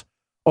barrels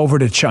over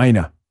to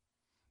China.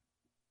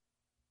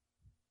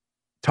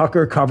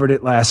 Tucker covered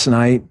it last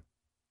night.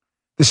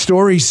 The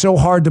story's so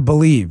hard to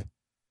believe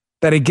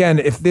that, again,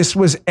 if this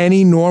was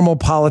any normal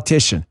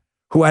politician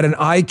who had an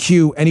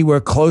IQ anywhere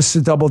close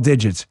to double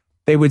digits,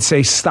 they would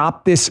say,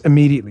 stop this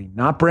immediately.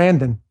 Not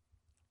Brandon.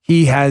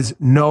 He has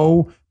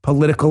no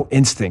political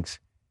instincts.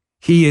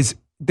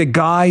 The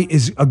guy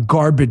is a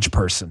garbage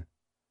person.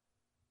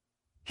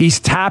 He's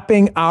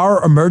tapping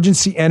our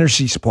emergency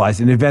energy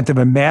supplies in the event of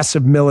a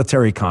massive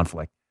military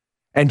conflict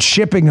and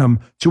shipping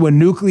them to a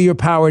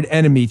nuclear-powered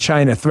enemy,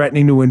 China,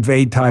 threatening to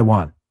invade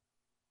Taiwan.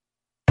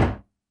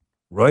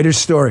 Reuters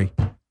story.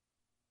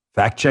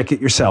 Fact check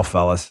it yourself,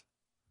 fellas.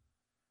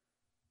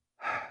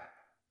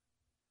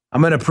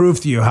 I'm going to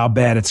prove to you how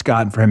bad it's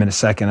gotten for him in a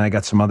second. I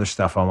got some other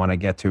stuff I want to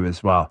get to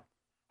as well.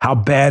 How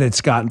bad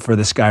it's gotten for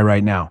this guy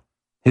right now.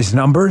 His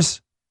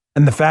numbers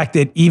and the fact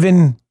that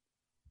even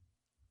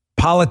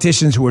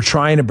politicians who are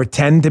trying to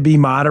pretend to be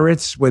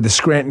moderates, where the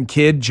Scranton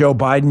kid, Joe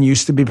Biden,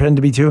 used to be pretend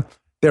to be too,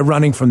 they're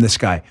running from this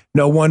guy.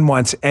 No one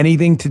wants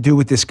anything to do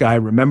with this guy.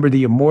 Remember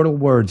the immortal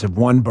words of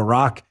one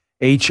Barack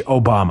H.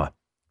 Obama.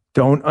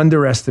 Don't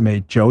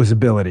underestimate Joe's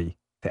ability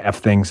to F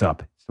things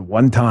up. It's the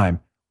one time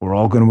we're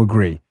all going to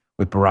agree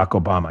with Barack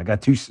Obama. I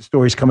got 2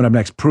 stories coming up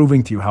next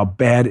proving to you how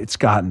bad it's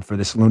gotten for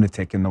this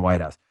lunatic in the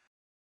White House.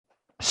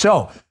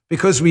 So,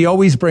 because we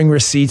always bring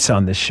receipts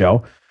on this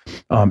show,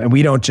 and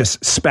we don't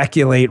just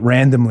speculate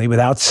randomly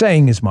without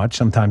saying as much.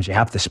 Sometimes you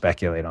have to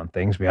speculate on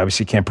things. We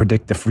obviously can't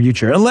predict the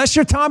future unless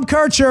you're Tom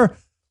Kircher,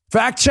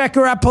 fact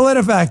checker at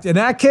PolitiFact. In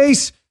that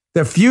case,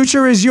 the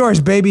future is yours,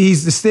 baby.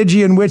 He's the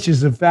Stygian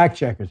witches of fact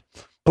checkers.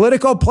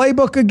 Political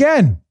playbook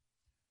again.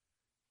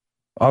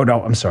 Oh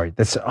no, I'm sorry.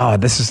 This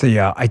is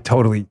the I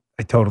totally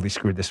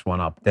screwed this one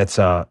up. That's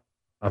I'm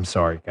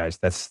sorry, guys.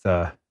 That's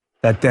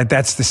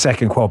the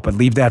second quote, but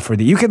leave that for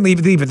you can leave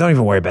it. Don't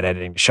even worry about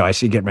editing the show. I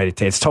see you getting ready to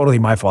take. It's totally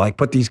my fault. I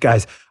put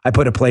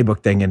a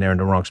playbook thing in there in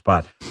the wrong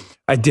spot.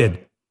 I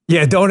did.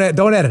 Yeah, don't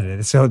edit it.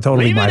 It's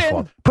totally my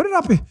fault. Put it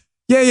up.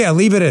 Yeah,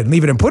 leave it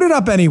in. Put it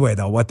up anyway,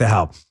 though. What the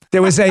hell?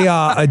 There was a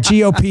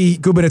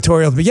GOP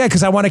gubernatorial, but yeah,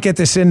 because I want to get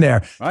this in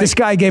there. Right. This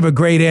guy gave a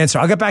great answer.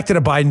 I'll get back to the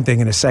Biden thing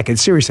in a second.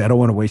 Seriously, I don't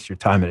want to waste your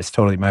time, and it's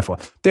totally my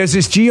fault. There's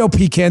this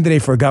GOP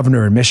candidate for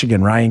governor in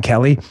Michigan, Ryan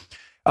Kelly.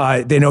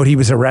 They note he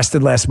was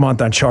arrested last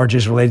month on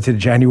charges related to the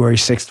January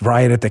 6th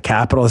riot at the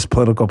Capitol, his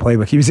political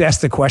playbook. He was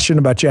asked a question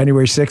about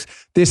January 6th.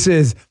 This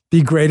is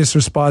the greatest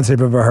response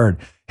I've ever heard.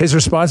 His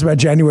response about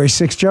January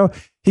 6th, Joe,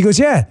 he goes,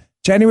 yeah,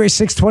 January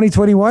 6th,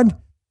 2021,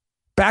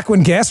 back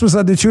when gas was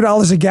under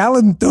 $2 a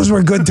gallon, those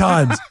were good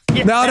times.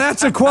 Now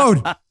that's a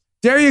quote.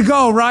 There you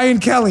go, Ryan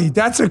Kelly.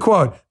 That's a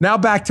quote. Now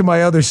back to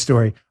my other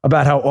story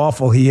about how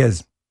awful he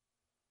is.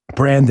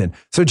 Brandon.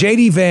 So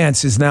J.D.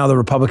 Vance is now the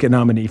Republican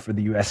nominee for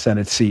the U.S.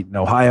 Senate seat in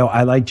Ohio.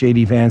 I like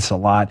J.D. Vance a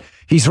lot.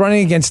 He's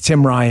running against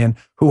Tim Ryan,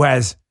 who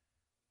has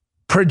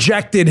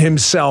projected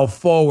himself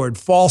forward,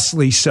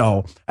 falsely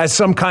so, as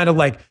some kind of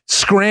like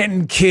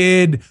Scranton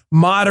kid,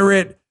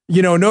 moderate,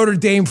 Notre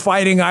Dame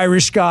fighting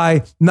Irish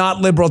guy, not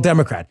liberal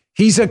Democrat.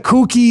 He's a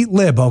kooky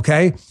lib,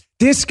 okay?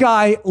 This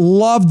guy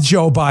loved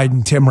Joe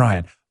Biden, Tim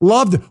Ryan.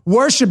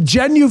 Worshiped,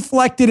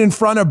 genuflected in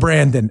front of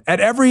Brandon at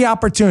every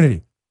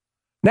opportunity.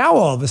 Now,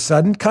 all of a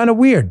sudden, kind of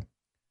weird.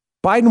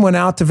 Biden went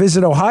out to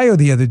visit Ohio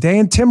the other day,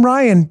 and Tim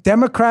Ryan,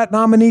 Democrat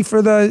nominee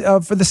for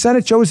the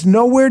Senate, Joe, is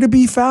nowhere to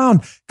be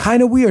found.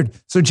 Kind of weird.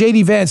 So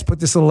J.D. Vance put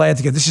this little ad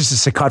together. This is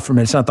just a cut from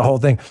it. It's not the whole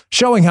thing.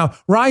 Showing how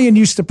Ryan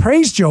used to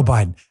praise Joe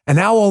Biden, and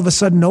now all of a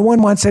sudden, no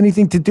one wants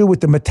anything to do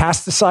with the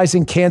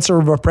metastasizing cancer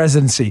of our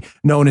presidency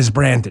known as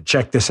Brandon.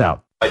 Check this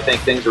out. I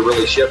think things are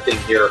really shifting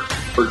here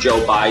for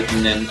Joe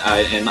Biden,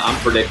 and I'm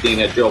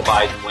predicting a Joe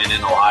Biden win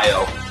in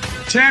Ohio.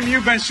 Tim,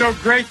 you've been so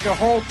great the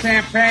whole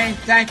campaign.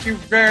 Thank you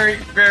very,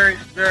 very,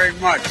 very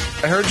much.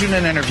 I heard you in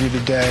an interview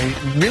today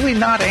really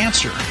not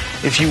answer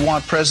if you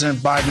want President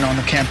Biden on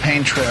the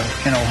campaign trail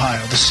in Ohio,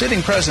 the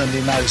sitting president of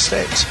the United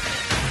States.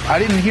 I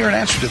didn't hear an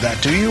answer to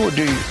that. Do you or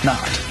do you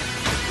not?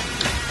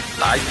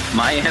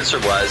 My answer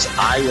was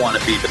I want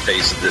to be the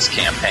face of this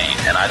campaign,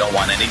 and I don't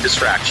want any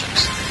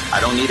distractions. I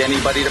don't need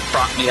anybody to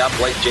prop me up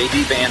like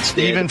J.D. Vance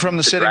did. Even from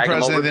the sitting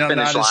president of the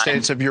United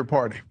States of your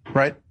party,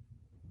 right?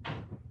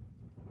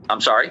 I'm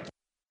sorry?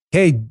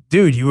 Hey,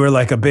 dude, you were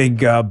like a big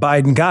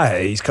Biden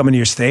guy. He's coming to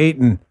your state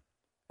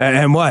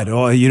and what?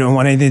 Oh, you don't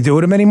want anything to do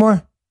with him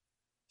anymore?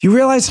 You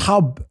realize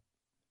how...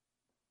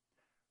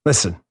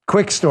 Listen,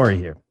 quick story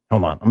here.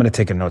 Hold on. I'm going to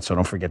take a note so I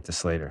don't forget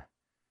this later.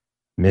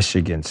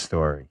 Michigan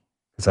story.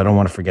 Because I don't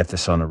want to forget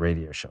this on the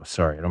radio show.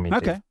 Sorry, I don't mean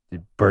to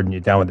burden you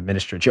down with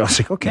administrative. I was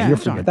like, okay, you're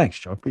forgetting. Thanks,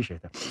 Joe.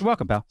 Appreciate that. You're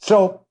welcome, pal.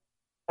 So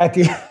at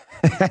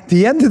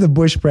the end of the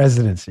Bush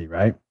presidency,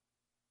 right?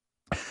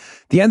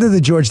 The end of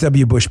the George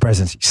W. Bush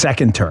presidency,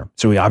 second term.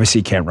 So he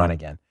obviously can't run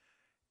again.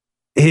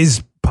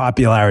 His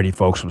popularity,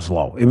 folks, was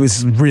low. It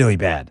was really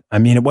bad. I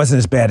mean, it wasn't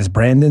as bad as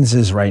Brandon's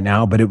is right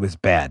now, but it was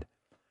bad.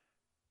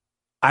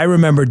 I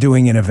remember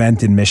doing an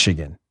event in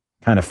Michigan.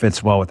 Kind of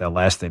fits well with that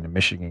last thing, the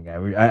Michigan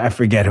guy. I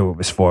forget who it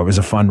was for. It was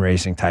a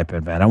fundraising type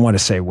event. I want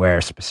to say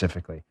where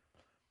specifically.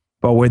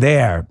 But we're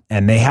there,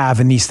 and they have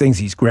in these things,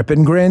 these grip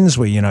and grins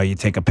where, you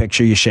take a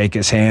picture, you shake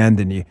his hand,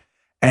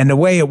 and the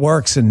way it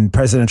works in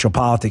presidential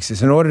politics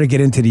is in order to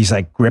get into these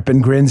like grip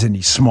and grins and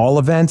these small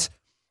events,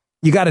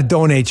 you got to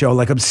donate, Joe,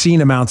 like obscene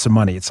amounts of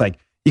money. It's like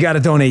you got to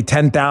donate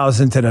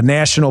 $10,000 to the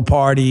National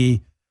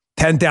Party,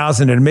 $10,000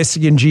 to the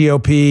Michigan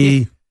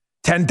GOP,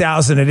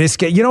 $10,000 to this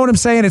guy. You know what I'm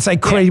saying? It's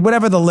like crazy.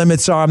 Whatever the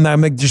limits are, I'm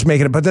not just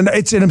making it, but then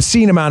it's an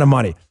obscene amount of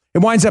money. It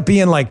winds up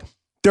being like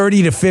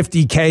 30 to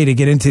 50K to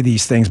get into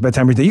these things by the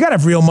time you got to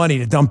have real money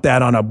to dump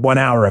that on a 1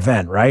 hour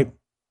event, right?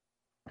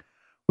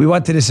 We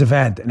went to this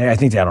event, and I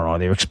think, I don't know,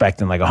 they were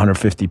expecting like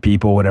 150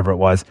 people, whatever it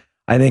was.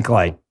 I think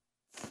like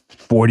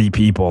 40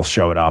 people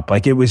showed up.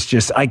 Like it was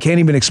just, I can't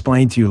even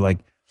explain to you, like,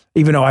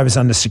 even though I was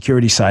on the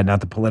security side, not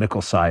the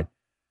political side,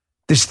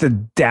 just the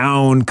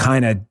down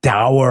kind of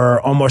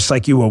dour, almost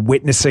like you were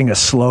witnessing a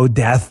slow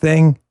death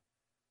thing.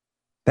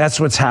 That's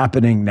what's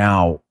happening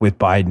now with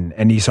Biden,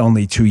 and he's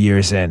only 2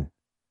 years in.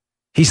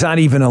 He's not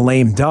even a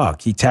lame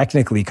duck. He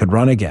technically could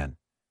run again.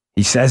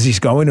 He says he's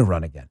going to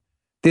run again.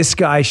 This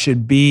guy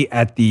should be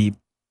at the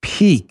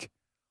peak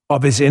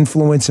of his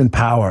influence and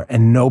power,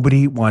 and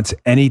nobody wants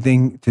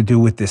anything to do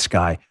with this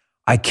guy.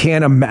 I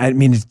can't imagine. I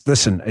mean,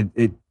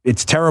 listen,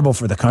 it's terrible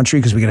for the country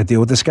because we got to deal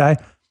with this guy.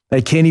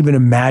 I can't even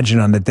imagine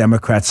on the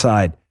Democrat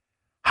side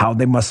how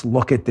they must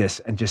look at this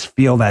and just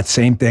feel that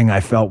same thing I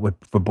felt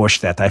for Bush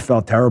death. I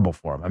felt terrible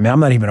for him. I mean, I'm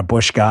not even a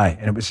Bush guy,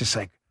 and it was just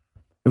like,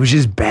 it was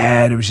just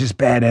bad. It was just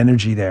bad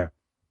energy there.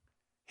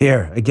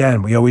 Here,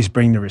 again, we always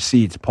bring the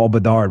receipts. Paul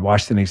Bedard,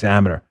 Washington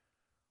Examiner.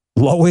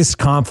 Lowest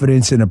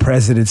confidence in a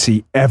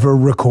presidency ever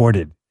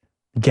recorded.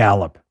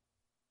 Gallup.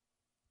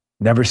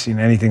 Never seen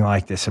anything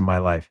like this in my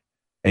life.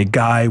 A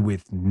guy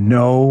with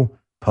no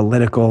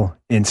political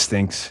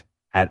instincts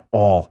at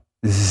all.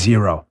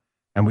 Zero.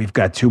 And we've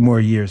got 2 more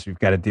years. We've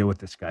got to deal with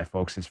this guy,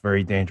 folks. It's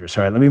very dangerous.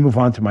 All right, let me move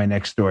on to my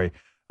next story.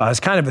 It's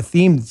kind of a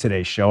theme to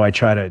today's show. I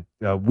try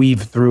to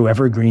weave through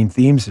evergreen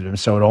themes to them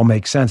so it all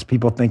makes sense.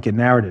 People think in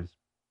narratives.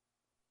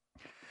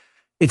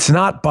 It's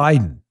not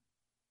Biden.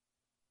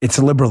 It's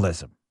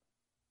liberalism.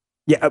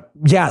 Yeah,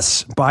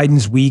 yes,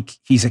 Biden's weak.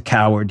 He's a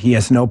coward. He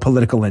has no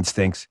political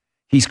instincts.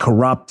 He's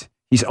corrupt.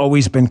 He's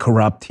always been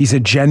corrupt. He's a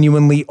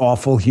genuinely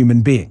awful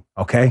human being,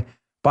 okay?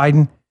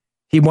 Biden,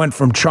 he went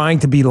from trying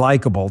to be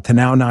likable to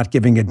now not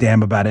giving a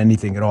damn about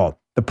anything at all.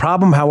 The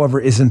problem, however,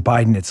 isn't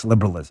Biden, it's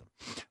liberalism.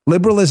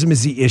 Liberalism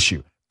is the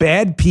issue.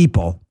 Bad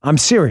people, I'm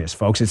serious,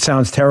 folks, it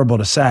sounds terrible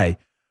to say,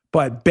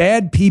 but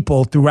bad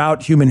people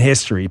throughout human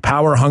history,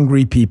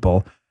 power-hungry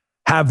people,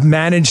 have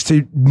managed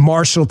to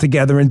marshal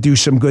together and do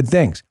some good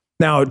things.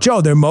 Now, Joe,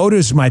 their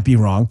motives might be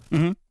wrong.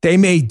 Mm-hmm. They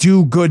may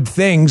do good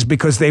things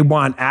because they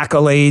want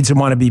accolades and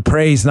want to be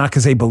praised, not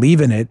because they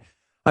believe in it.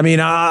 I mean,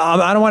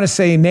 I don't want to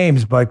say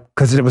names, but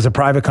because it was a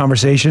private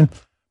conversation.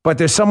 But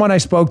there's someone I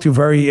spoke to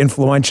very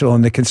influential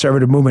in the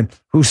conservative movement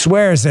who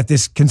swears that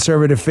this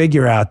conservative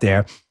figure out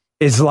there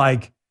is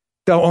like,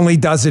 only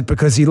does it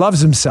because he loves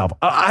himself.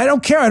 I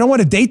don't care. I don't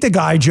want to date the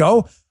guy,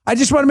 Joe. I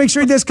just want to make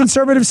sure he does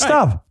conservative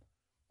stuff.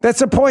 That's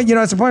the point. You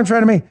know, that's the point I'm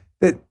trying to make.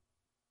 That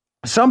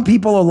some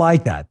people are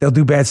like that. They'll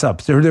do bad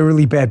stuff. They're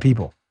really bad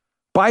people.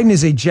 Biden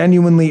is a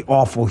genuinely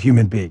awful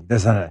human being.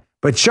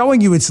 But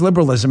showing you it's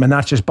liberalism and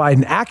not just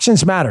Biden.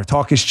 Actions matter.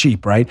 Talk is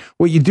cheap, right?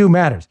 What you do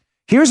matters.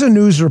 Here's a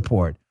news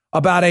report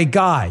about a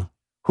guy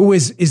who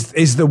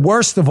is the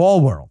worst of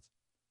all worlds.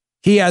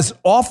 He has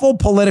awful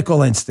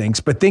political instincts,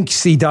 but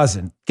thinks he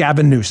doesn't.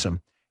 Gavin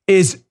Newsom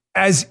is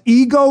as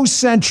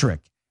egocentric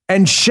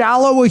and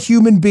shallow a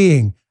human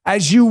being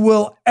as you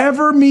will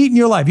ever meet in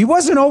your life. He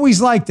wasn't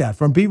always like that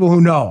from people who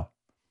know.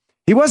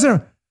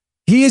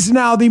 He is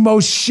now the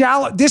most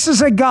shallow. This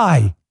is a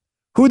guy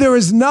who there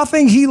is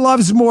nothing he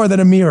loves more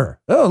than a mirror.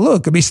 Oh,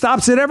 look, he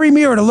stops at every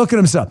mirror to look at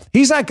himself.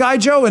 He's that guy,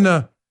 Joe,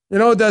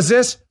 does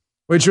this,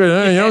 which, you know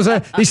what I'm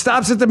saying? He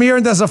stops at the mirror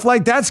and does a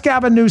flight. That's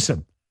Gavin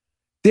Newsom.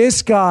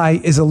 This guy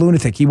is a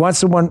lunatic. He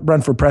wants to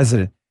run for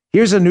president.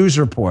 Here's a news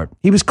report.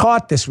 He was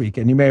caught this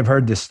weekend. You may have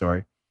heard this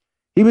story.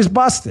 He was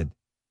busted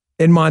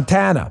in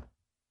Montana,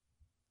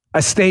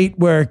 a state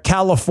where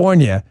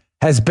California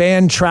has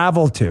banned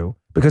travel to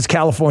because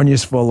California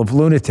is full of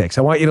lunatics.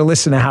 I want you to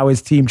listen to how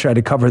his team tried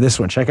to cover this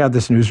one. Check out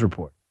this news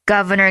report.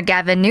 Governor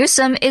Gavin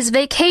Newsom is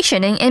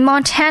vacationing in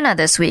Montana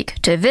this week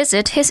to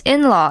visit his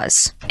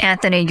in-laws.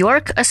 Anthony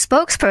York, a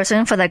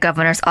spokesperson for the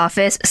governor's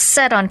office,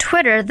 said on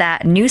Twitter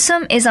that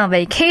Newsom is on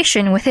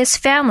vacation with his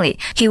family.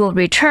 He will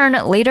return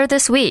later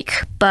this week.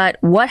 But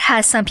what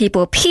has some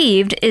people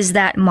peeved is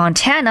that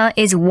Montana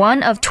is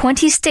one of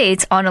 20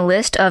 states on a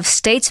list of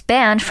states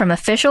banned from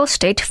official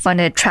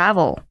state-funded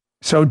travel.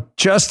 So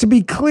just to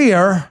be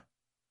clear,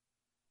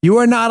 you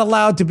are not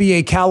allowed to be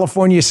a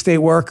California state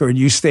worker and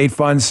use state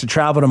funds to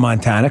travel to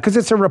Montana because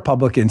it's a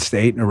Republican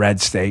state and a red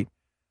state.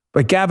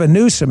 But Gavin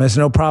Newsom has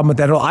no problem with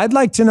that at all. I'd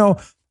like to know,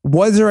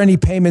 was there any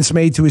payments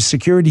made to his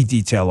security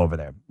detail over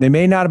there? They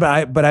may not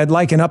have, but I'd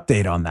like an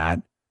update on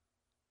that.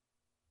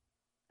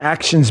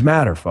 Actions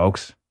matter,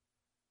 folks.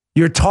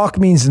 Your talk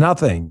means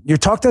nothing. Your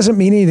talk doesn't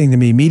mean anything to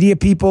me. Media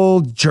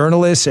people,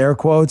 journalists, air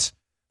quotes,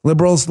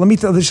 liberals. Let me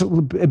throw this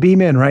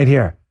beam in right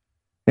here.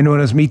 In one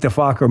of those Meet the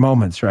Fokker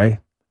moments, right?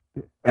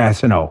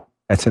 That's a no.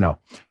 That's a no.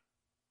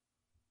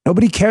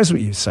 Nobody cares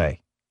what you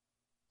say.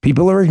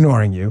 People are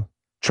ignoring you.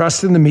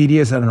 Trust in the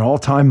media is at an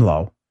all-time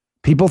low.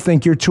 People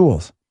think you're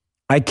tools.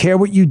 I care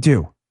what you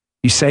do.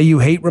 You say you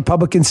hate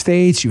Republican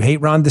states, you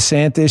hate Ron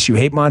DeSantis, you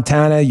hate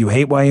Montana, you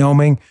hate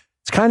Wyoming.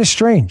 It's kind of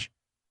strange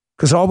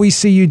because all we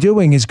see you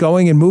doing is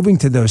going and moving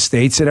to those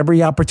states at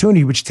every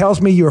opportunity, which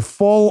tells me you're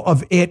full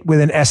of it with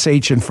an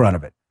SH in front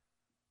of it.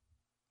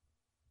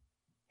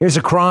 Here's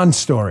a Cron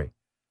story.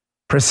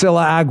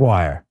 Priscilla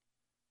Aguirre.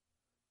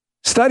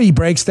 Study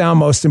breaks down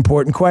most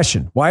important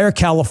question. Why are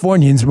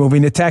Californians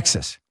moving to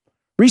Texas?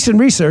 Recent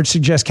research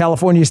suggests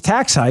California's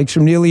tax hikes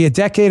from nearly a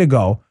decade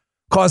ago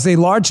caused a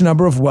large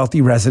number of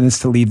wealthy residents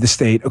to leave the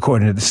state,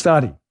 according to the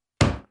study.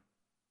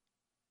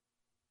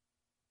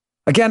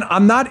 Again,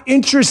 I'm not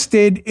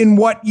interested in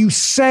what you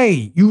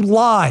say. You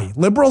lie.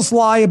 Liberals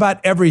lie about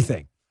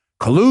everything.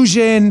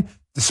 Collusion,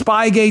 the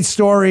Spygate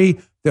story,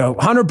 the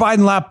Hunter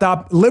Biden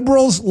laptop.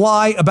 Liberals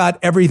lie about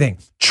everything.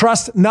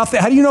 Trust nothing.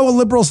 How do you know a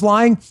liberal's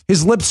lying?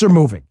 His lips are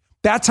moving.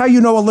 That's how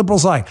you know a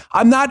liberal's lying.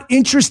 I'm not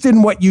interested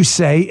in what you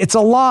say. It's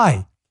a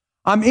lie.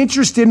 I'm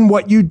interested in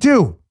what you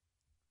do.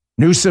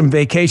 Newsom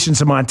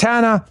vacations in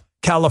Montana.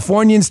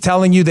 Californians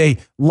telling you they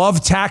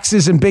love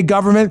taxes and big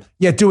government,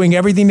 yet doing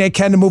everything they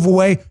can to move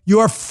away.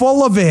 You're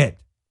full of it.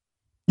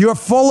 You're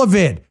full of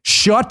it.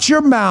 Shut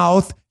your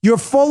mouth. You're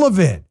full of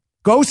it.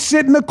 Go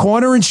sit in the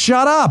corner and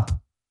shut up.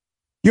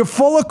 You're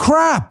full of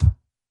crap.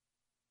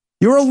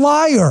 You're a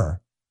liar.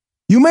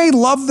 You may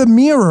love the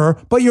mirror,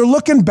 but you're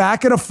looking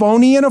back at a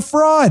phony and a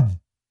fraud.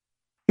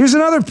 Here's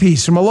another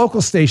piece from a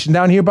local station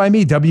down here by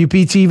me,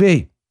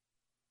 WPTV.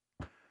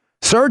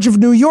 Surge of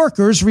New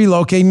Yorkers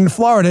relocating to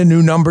Florida,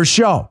 new numbers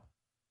show.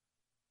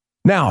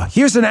 Now,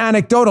 here's an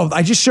anecdotal.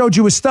 I just showed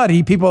you a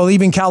study. People are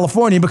leaving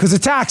California because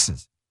of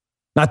taxes.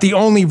 Not the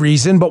only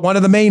reason, but one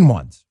of the main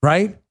ones,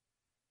 right?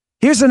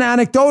 Here's an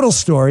anecdotal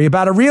story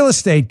about a real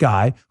estate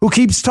guy who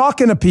keeps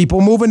talking to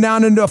people moving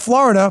down into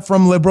Florida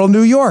from liberal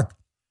New York.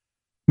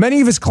 Many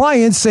of his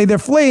clients say they're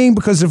fleeing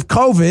because of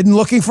COVID and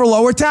looking for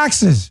lower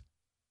taxes.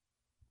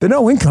 The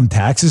no income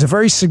tax is a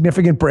very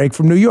significant break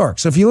from New York.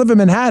 So if you live in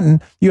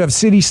Manhattan, you have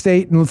city,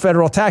 state, and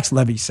federal tax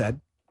levy set.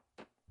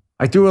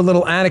 I threw a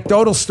little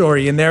anecdotal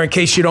story in there in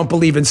case you don't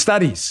believe in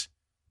studies.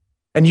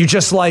 And you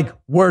just like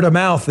word of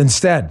mouth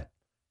instead.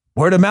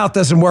 Word of mouth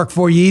doesn't work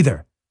for you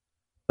either.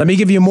 Let me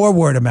give you more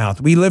word of mouth.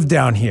 We live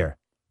down here.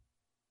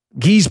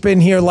 Guy's been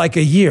here like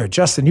a year.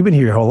 Justin, you've been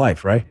here your whole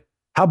life, right?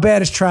 How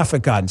bad has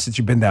traffic gotten since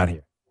you've been down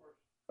here?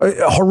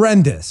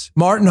 Horrendous.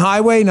 Martin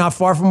Highway, not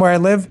far from where I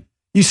live.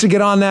 Used to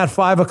get on that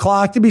 5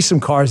 o'clock. There'd be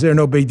some cars there,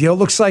 no big deal.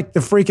 Looks like the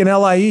freaking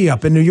LIE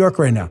up in New York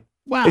right now.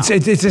 Wow. It's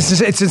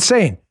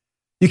insane.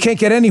 You can't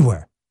get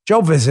anywhere. Joe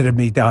visited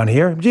me down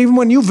here. Even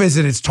when you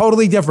visit, it's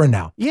totally different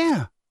now.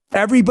 Yeah.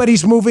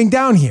 Everybody's moving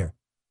down here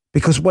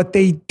because what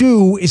they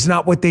do is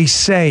not what they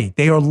say.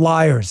 They are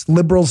liars.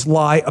 Liberals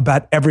lie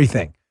about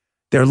everything.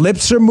 Their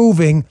lips are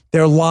moving.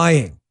 They're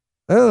lying.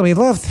 Oh, we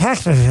love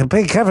taxes,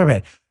 big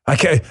government.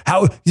 Okay,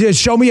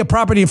 show me a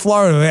property in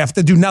Florida. I have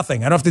to do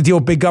nothing. I don't have to deal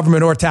with big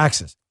government or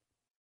taxes.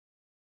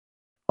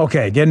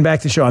 Okay, getting back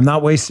to the show. I'm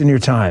not wasting your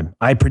time.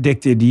 I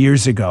predicted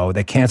years ago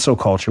that cancel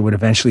culture would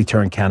eventually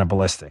turn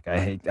cannibalistic.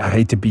 I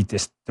hate to beat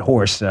this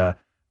horse,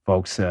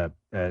 folks,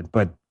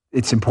 but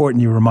it's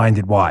important you're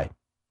reminded why.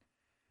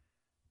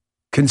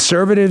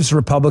 Conservatives,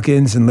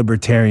 Republicans, and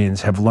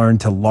libertarians have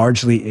learned to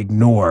largely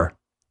ignore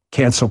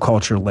cancel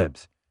culture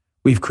libs.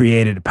 We've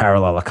created a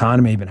parallel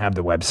economy, even have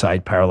the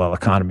website,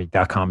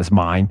 paralleleconomy.com is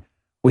mine.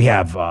 We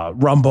have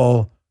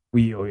Rumble.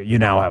 You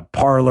now have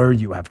Parler.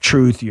 You have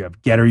Truth. You have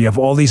Getter. You have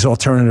all these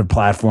alternative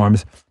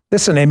platforms.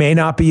 Listen, they may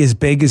not be as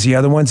big as the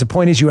other ones. The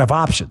point is you have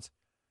options.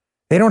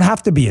 They don't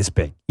have to be as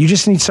big. You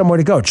just need somewhere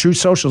to go. Truth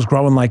Social is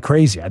growing like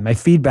crazy. My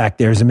feedback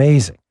there is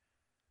amazing.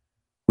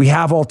 We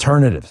have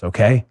alternatives,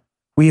 okay?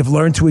 We have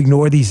learned to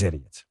ignore these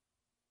idiots.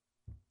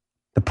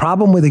 The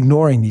problem with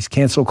ignoring these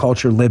cancel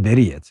culture lib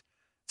idiots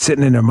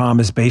sitting in their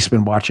mama's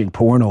basement watching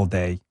porn all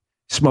day,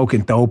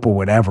 smoking dope or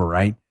whatever,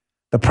 right?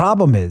 The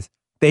problem is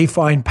they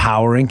find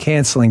power in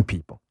canceling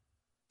people.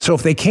 So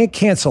if they can't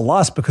cancel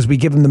us because we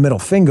give them the middle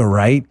finger,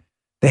 right?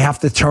 They have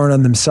to turn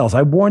on themselves.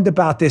 I warned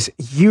about this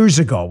years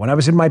ago when I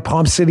was in my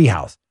Palm City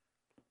house.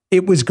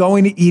 It was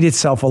going to eat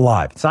itself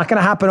alive. It's not going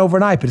to happen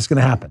overnight, but it's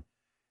going to happen.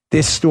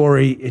 This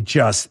story, it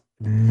just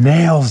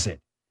nails it.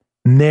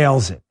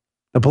 Nails it.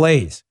 The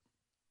Blaze.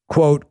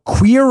 Quote,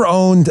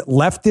 queer-owned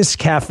leftist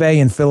cafe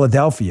in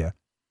Philadelphia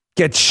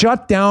gets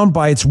shut down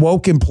by its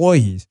woke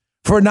employees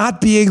for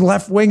not being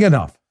left-wing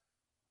enough.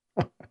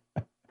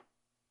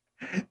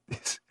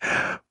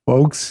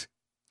 Folks,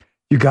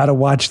 you got to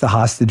watch the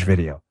hostage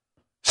video.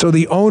 So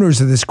the owners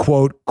of this,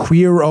 quote,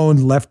 queer-owned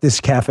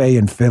leftist cafe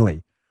in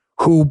Philly,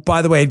 who,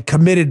 by the way, had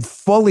committed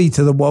fully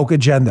to the woke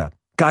agenda,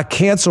 got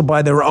canceled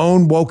by their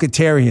own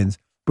wokeitarians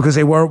because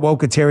they weren't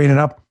wokeitarian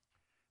enough.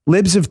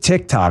 Libs of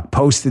TikTok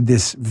posted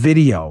this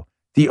video.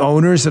 The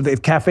owners of the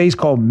cafe is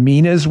called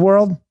Mina's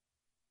World.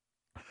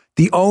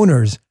 The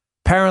owners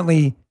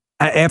apparently,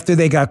 after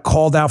they got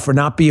called out for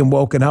not being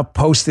woken up,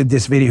 posted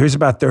this video. Here's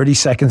about 30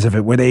 seconds of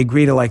it where they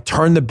agree to like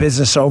turn the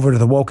business over to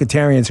the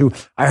wokeitarians who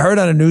I heard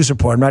on a news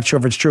report, I'm not sure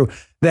if it's true,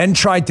 then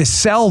tried to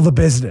sell the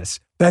business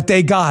that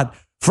they got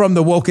from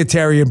the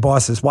wokeitarian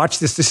bosses. Watch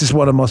this. This is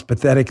one of the most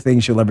pathetic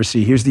things you'll ever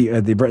see. Here's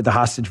the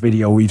hostage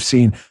video we've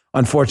seen,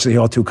 unfortunately,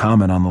 all too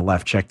common on the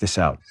left. Check this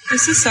out.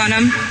 This is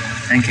Sonam.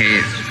 And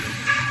Kate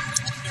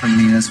from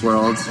Mina's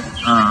World.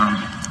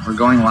 We're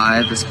going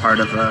live as part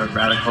of a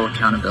radical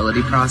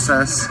accountability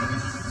process.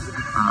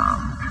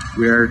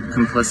 We're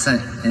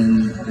complicit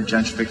in the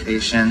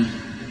gentrification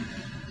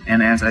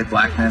and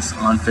anti-blackness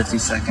on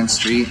 52nd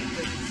Street.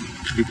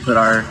 We put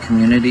our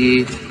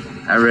community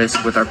at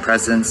risk with our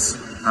presence,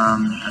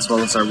 as well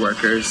as our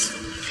workers.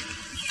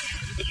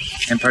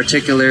 And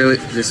particularly,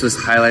 this was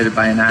highlighted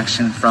by an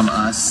action from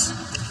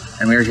us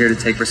and we are here to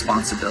take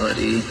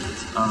responsibility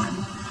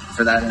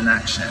for that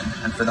inaction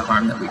and for the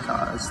harm that we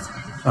caused.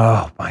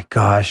 Oh my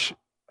gosh.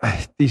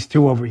 These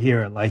two over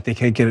here, like, they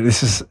can't get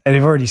it. And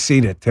they've already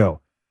seen it too.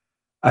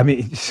 I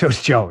mean,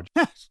 so's Joe.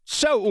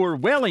 So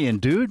Orwellian,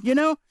 dude, you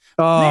know?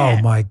 Oh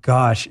Man. My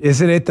gosh.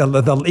 Isn't it?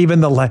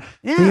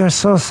 We are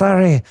so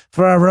sorry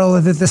for our role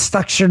in the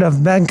destruction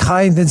of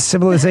mankind and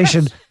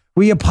civilization. Yes.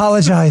 We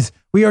apologize.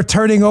 We are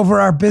turning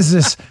over our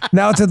business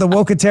now to the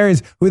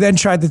woketarians who then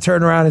tried to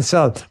turn around and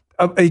sell it.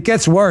 It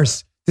gets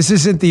worse. This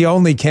isn't the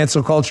only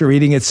cancel culture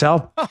eating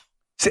itself.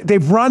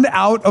 They've run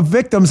out of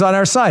victims on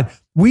our side.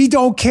 We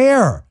don't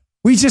care.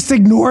 We just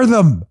ignore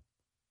them.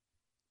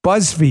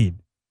 BuzzFeed.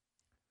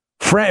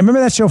 Remember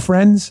that show,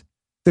 Friends?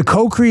 The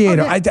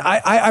co-creator. Oh,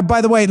 yeah. I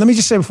by the way, let me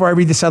just say before I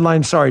read this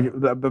headline, sorry,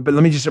 but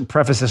let me just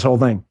preface this whole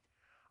thing.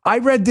 I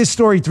read this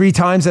story 3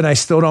 times and I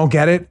still don't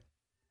get it.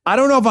 I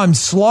don't know if I'm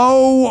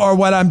slow or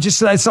what.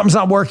 Something's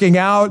not working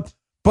out.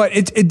 But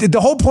the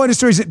whole point of the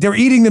story is that they're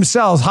eating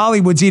themselves.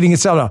 Hollywood's eating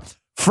itself now.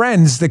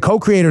 Friends, the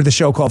co-creator of the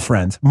show called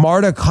Friends,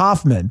 Marta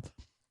Kaufman,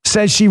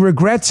 says she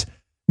regrets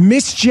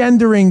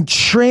misgendering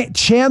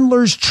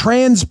Chandler's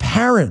trans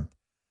parent,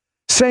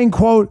 saying,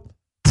 quote,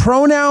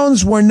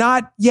 pronouns were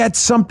not yet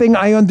something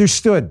I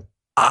understood.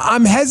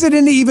 I'm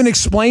hesitant to even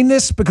explain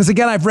this because,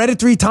 again, I've read it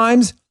 3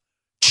 times.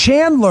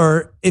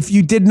 Chandler, if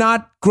you did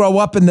not grow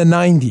up in the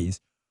 90s,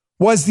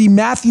 was the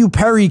Matthew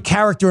Perry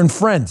character in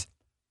Friends.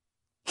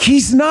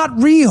 He's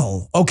not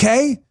real,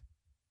 okay?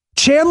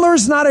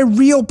 Chandler's not a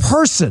real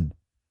person.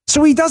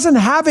 So he doesn't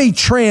have a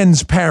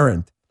trans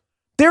parent.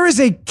 There is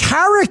a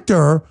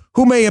character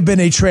who may have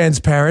been a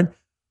transparent,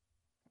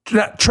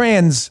 not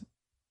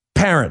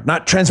transparent,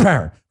 not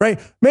transparent, right?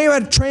 May have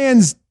had a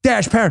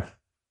trans-parent.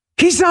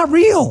 He's not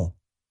real.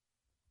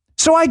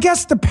 So I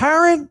guess the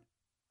parent,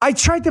 I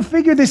tried to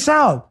figure this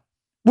out,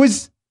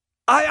 was,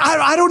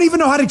 I don't even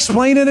know how to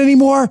explain it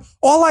anymore.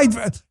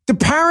 The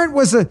parent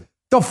was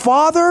the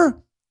father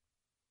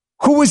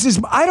who was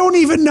I don't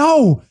even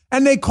know.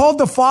 And they called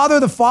the father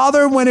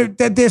when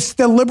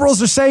the liberals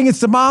are saying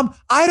it's the mom.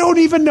 I don't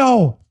even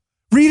know.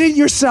 Read it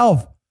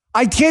yourself.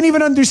 I can't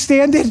even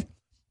understand it.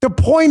 The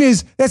point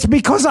is, that's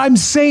because I'm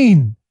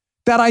sane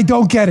that I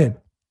don't get it.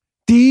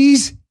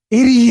 These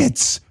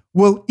idiots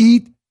will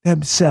eat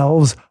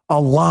themselves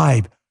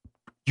alive.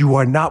 You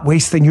are not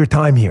wasting your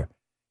time here.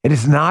 It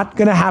is not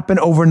going to happen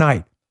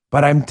overnight,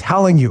 but I'm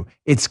telling you,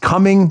 it's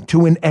coming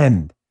to an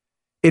end.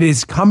 It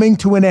is coming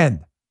to an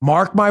end.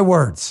 Mark my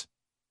words.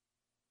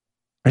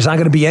 There's not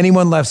going to be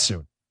anyone left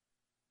soon.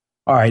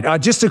 All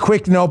right. Just a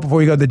quick note before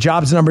we go. The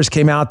jobs numbers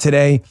came out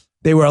today.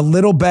 They were a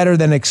little better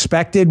than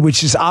expected,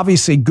 which is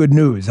obviously good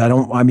news. I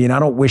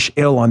don't wish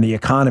ill on the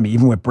economy,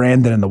 even with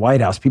Brandon in the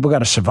White House. People got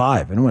to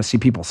survive. I don't want to see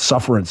people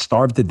suffer and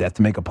starve to death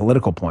to make a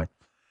political point.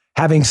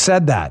 Having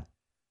said that,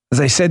 as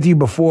I said to you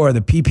before,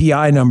 the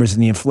PPI numbers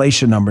and the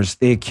inflation numbers,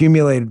 they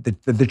accumulate.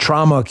 The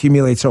trauma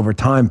accumulates over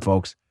time,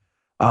 folks.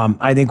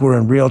 I think we're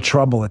in real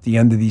trouble at the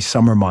end of these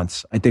summer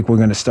months. I think we're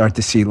going to start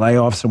to see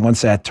layoffs. And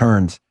once that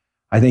turns,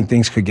 I think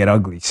things could get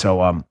ugly.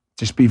 So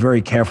just be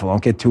very careful.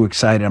 Don't get too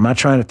excited. I'm not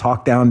trying to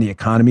talk down the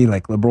economy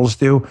like liberals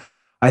do.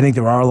 I think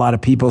there are a lot of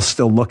people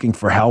still looking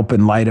for help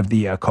in light of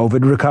the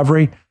COVID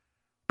recovery.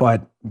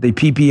 But the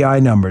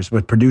PPI numbers,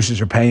 what producers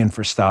are paying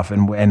for stuff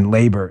and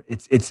labor,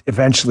 it's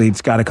eventually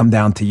it's got to come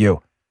down to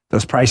you.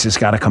 Those prices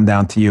got to come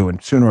down to you.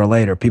 And sooner or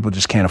later, people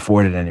just can't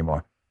afford it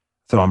anymore.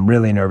 So I'm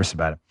really nervous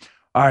about it.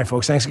 All right,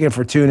 folks, thanks again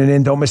for tuning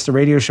in. Don't miss the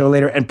radio show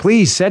later. And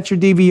please set your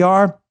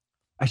DVR.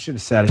 I should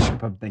have said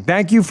it.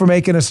 Thank you for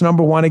making us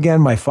number 1 again,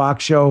 my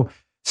Fox show,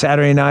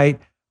 Saturday night.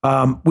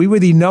 We were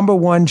the number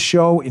 1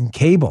 show in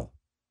cable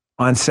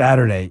on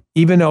Saturday,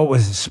 even though it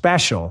was a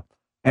special,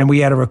 and we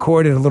had to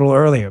record it a little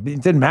earlier. It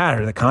didn't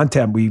matter. The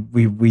content,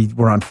 we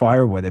were on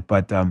fire with it,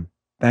 but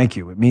thank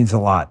you. It means a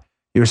lot.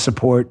 Your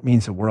support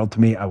means the world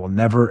to me. I will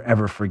never,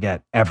 ever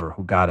forget, ever,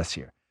 who got us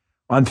here.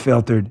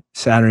 Unfiltered,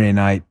 Saturday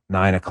night,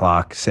 9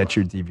 o'clock. Set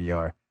your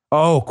DVR.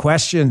 Oh,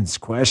 questions.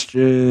 I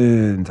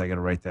got to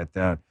write that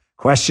down.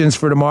 Questions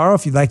for tomorrow.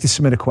 If you'd like to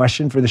submit a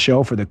question for the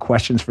show for the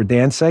Questions for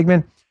Dan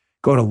segment,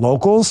 go to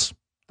Locals,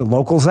 the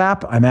Locals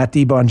app. I'm at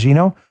D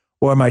Bongino,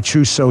 or my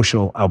True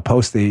Social. I'll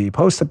post the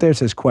post up there. It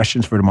says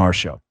Questions for tomorrow's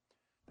show.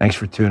 Thanks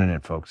for tuning in,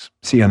 folks.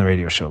 See you on the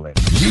radio show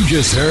later. You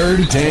just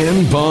heard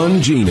Dan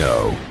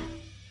Bongino.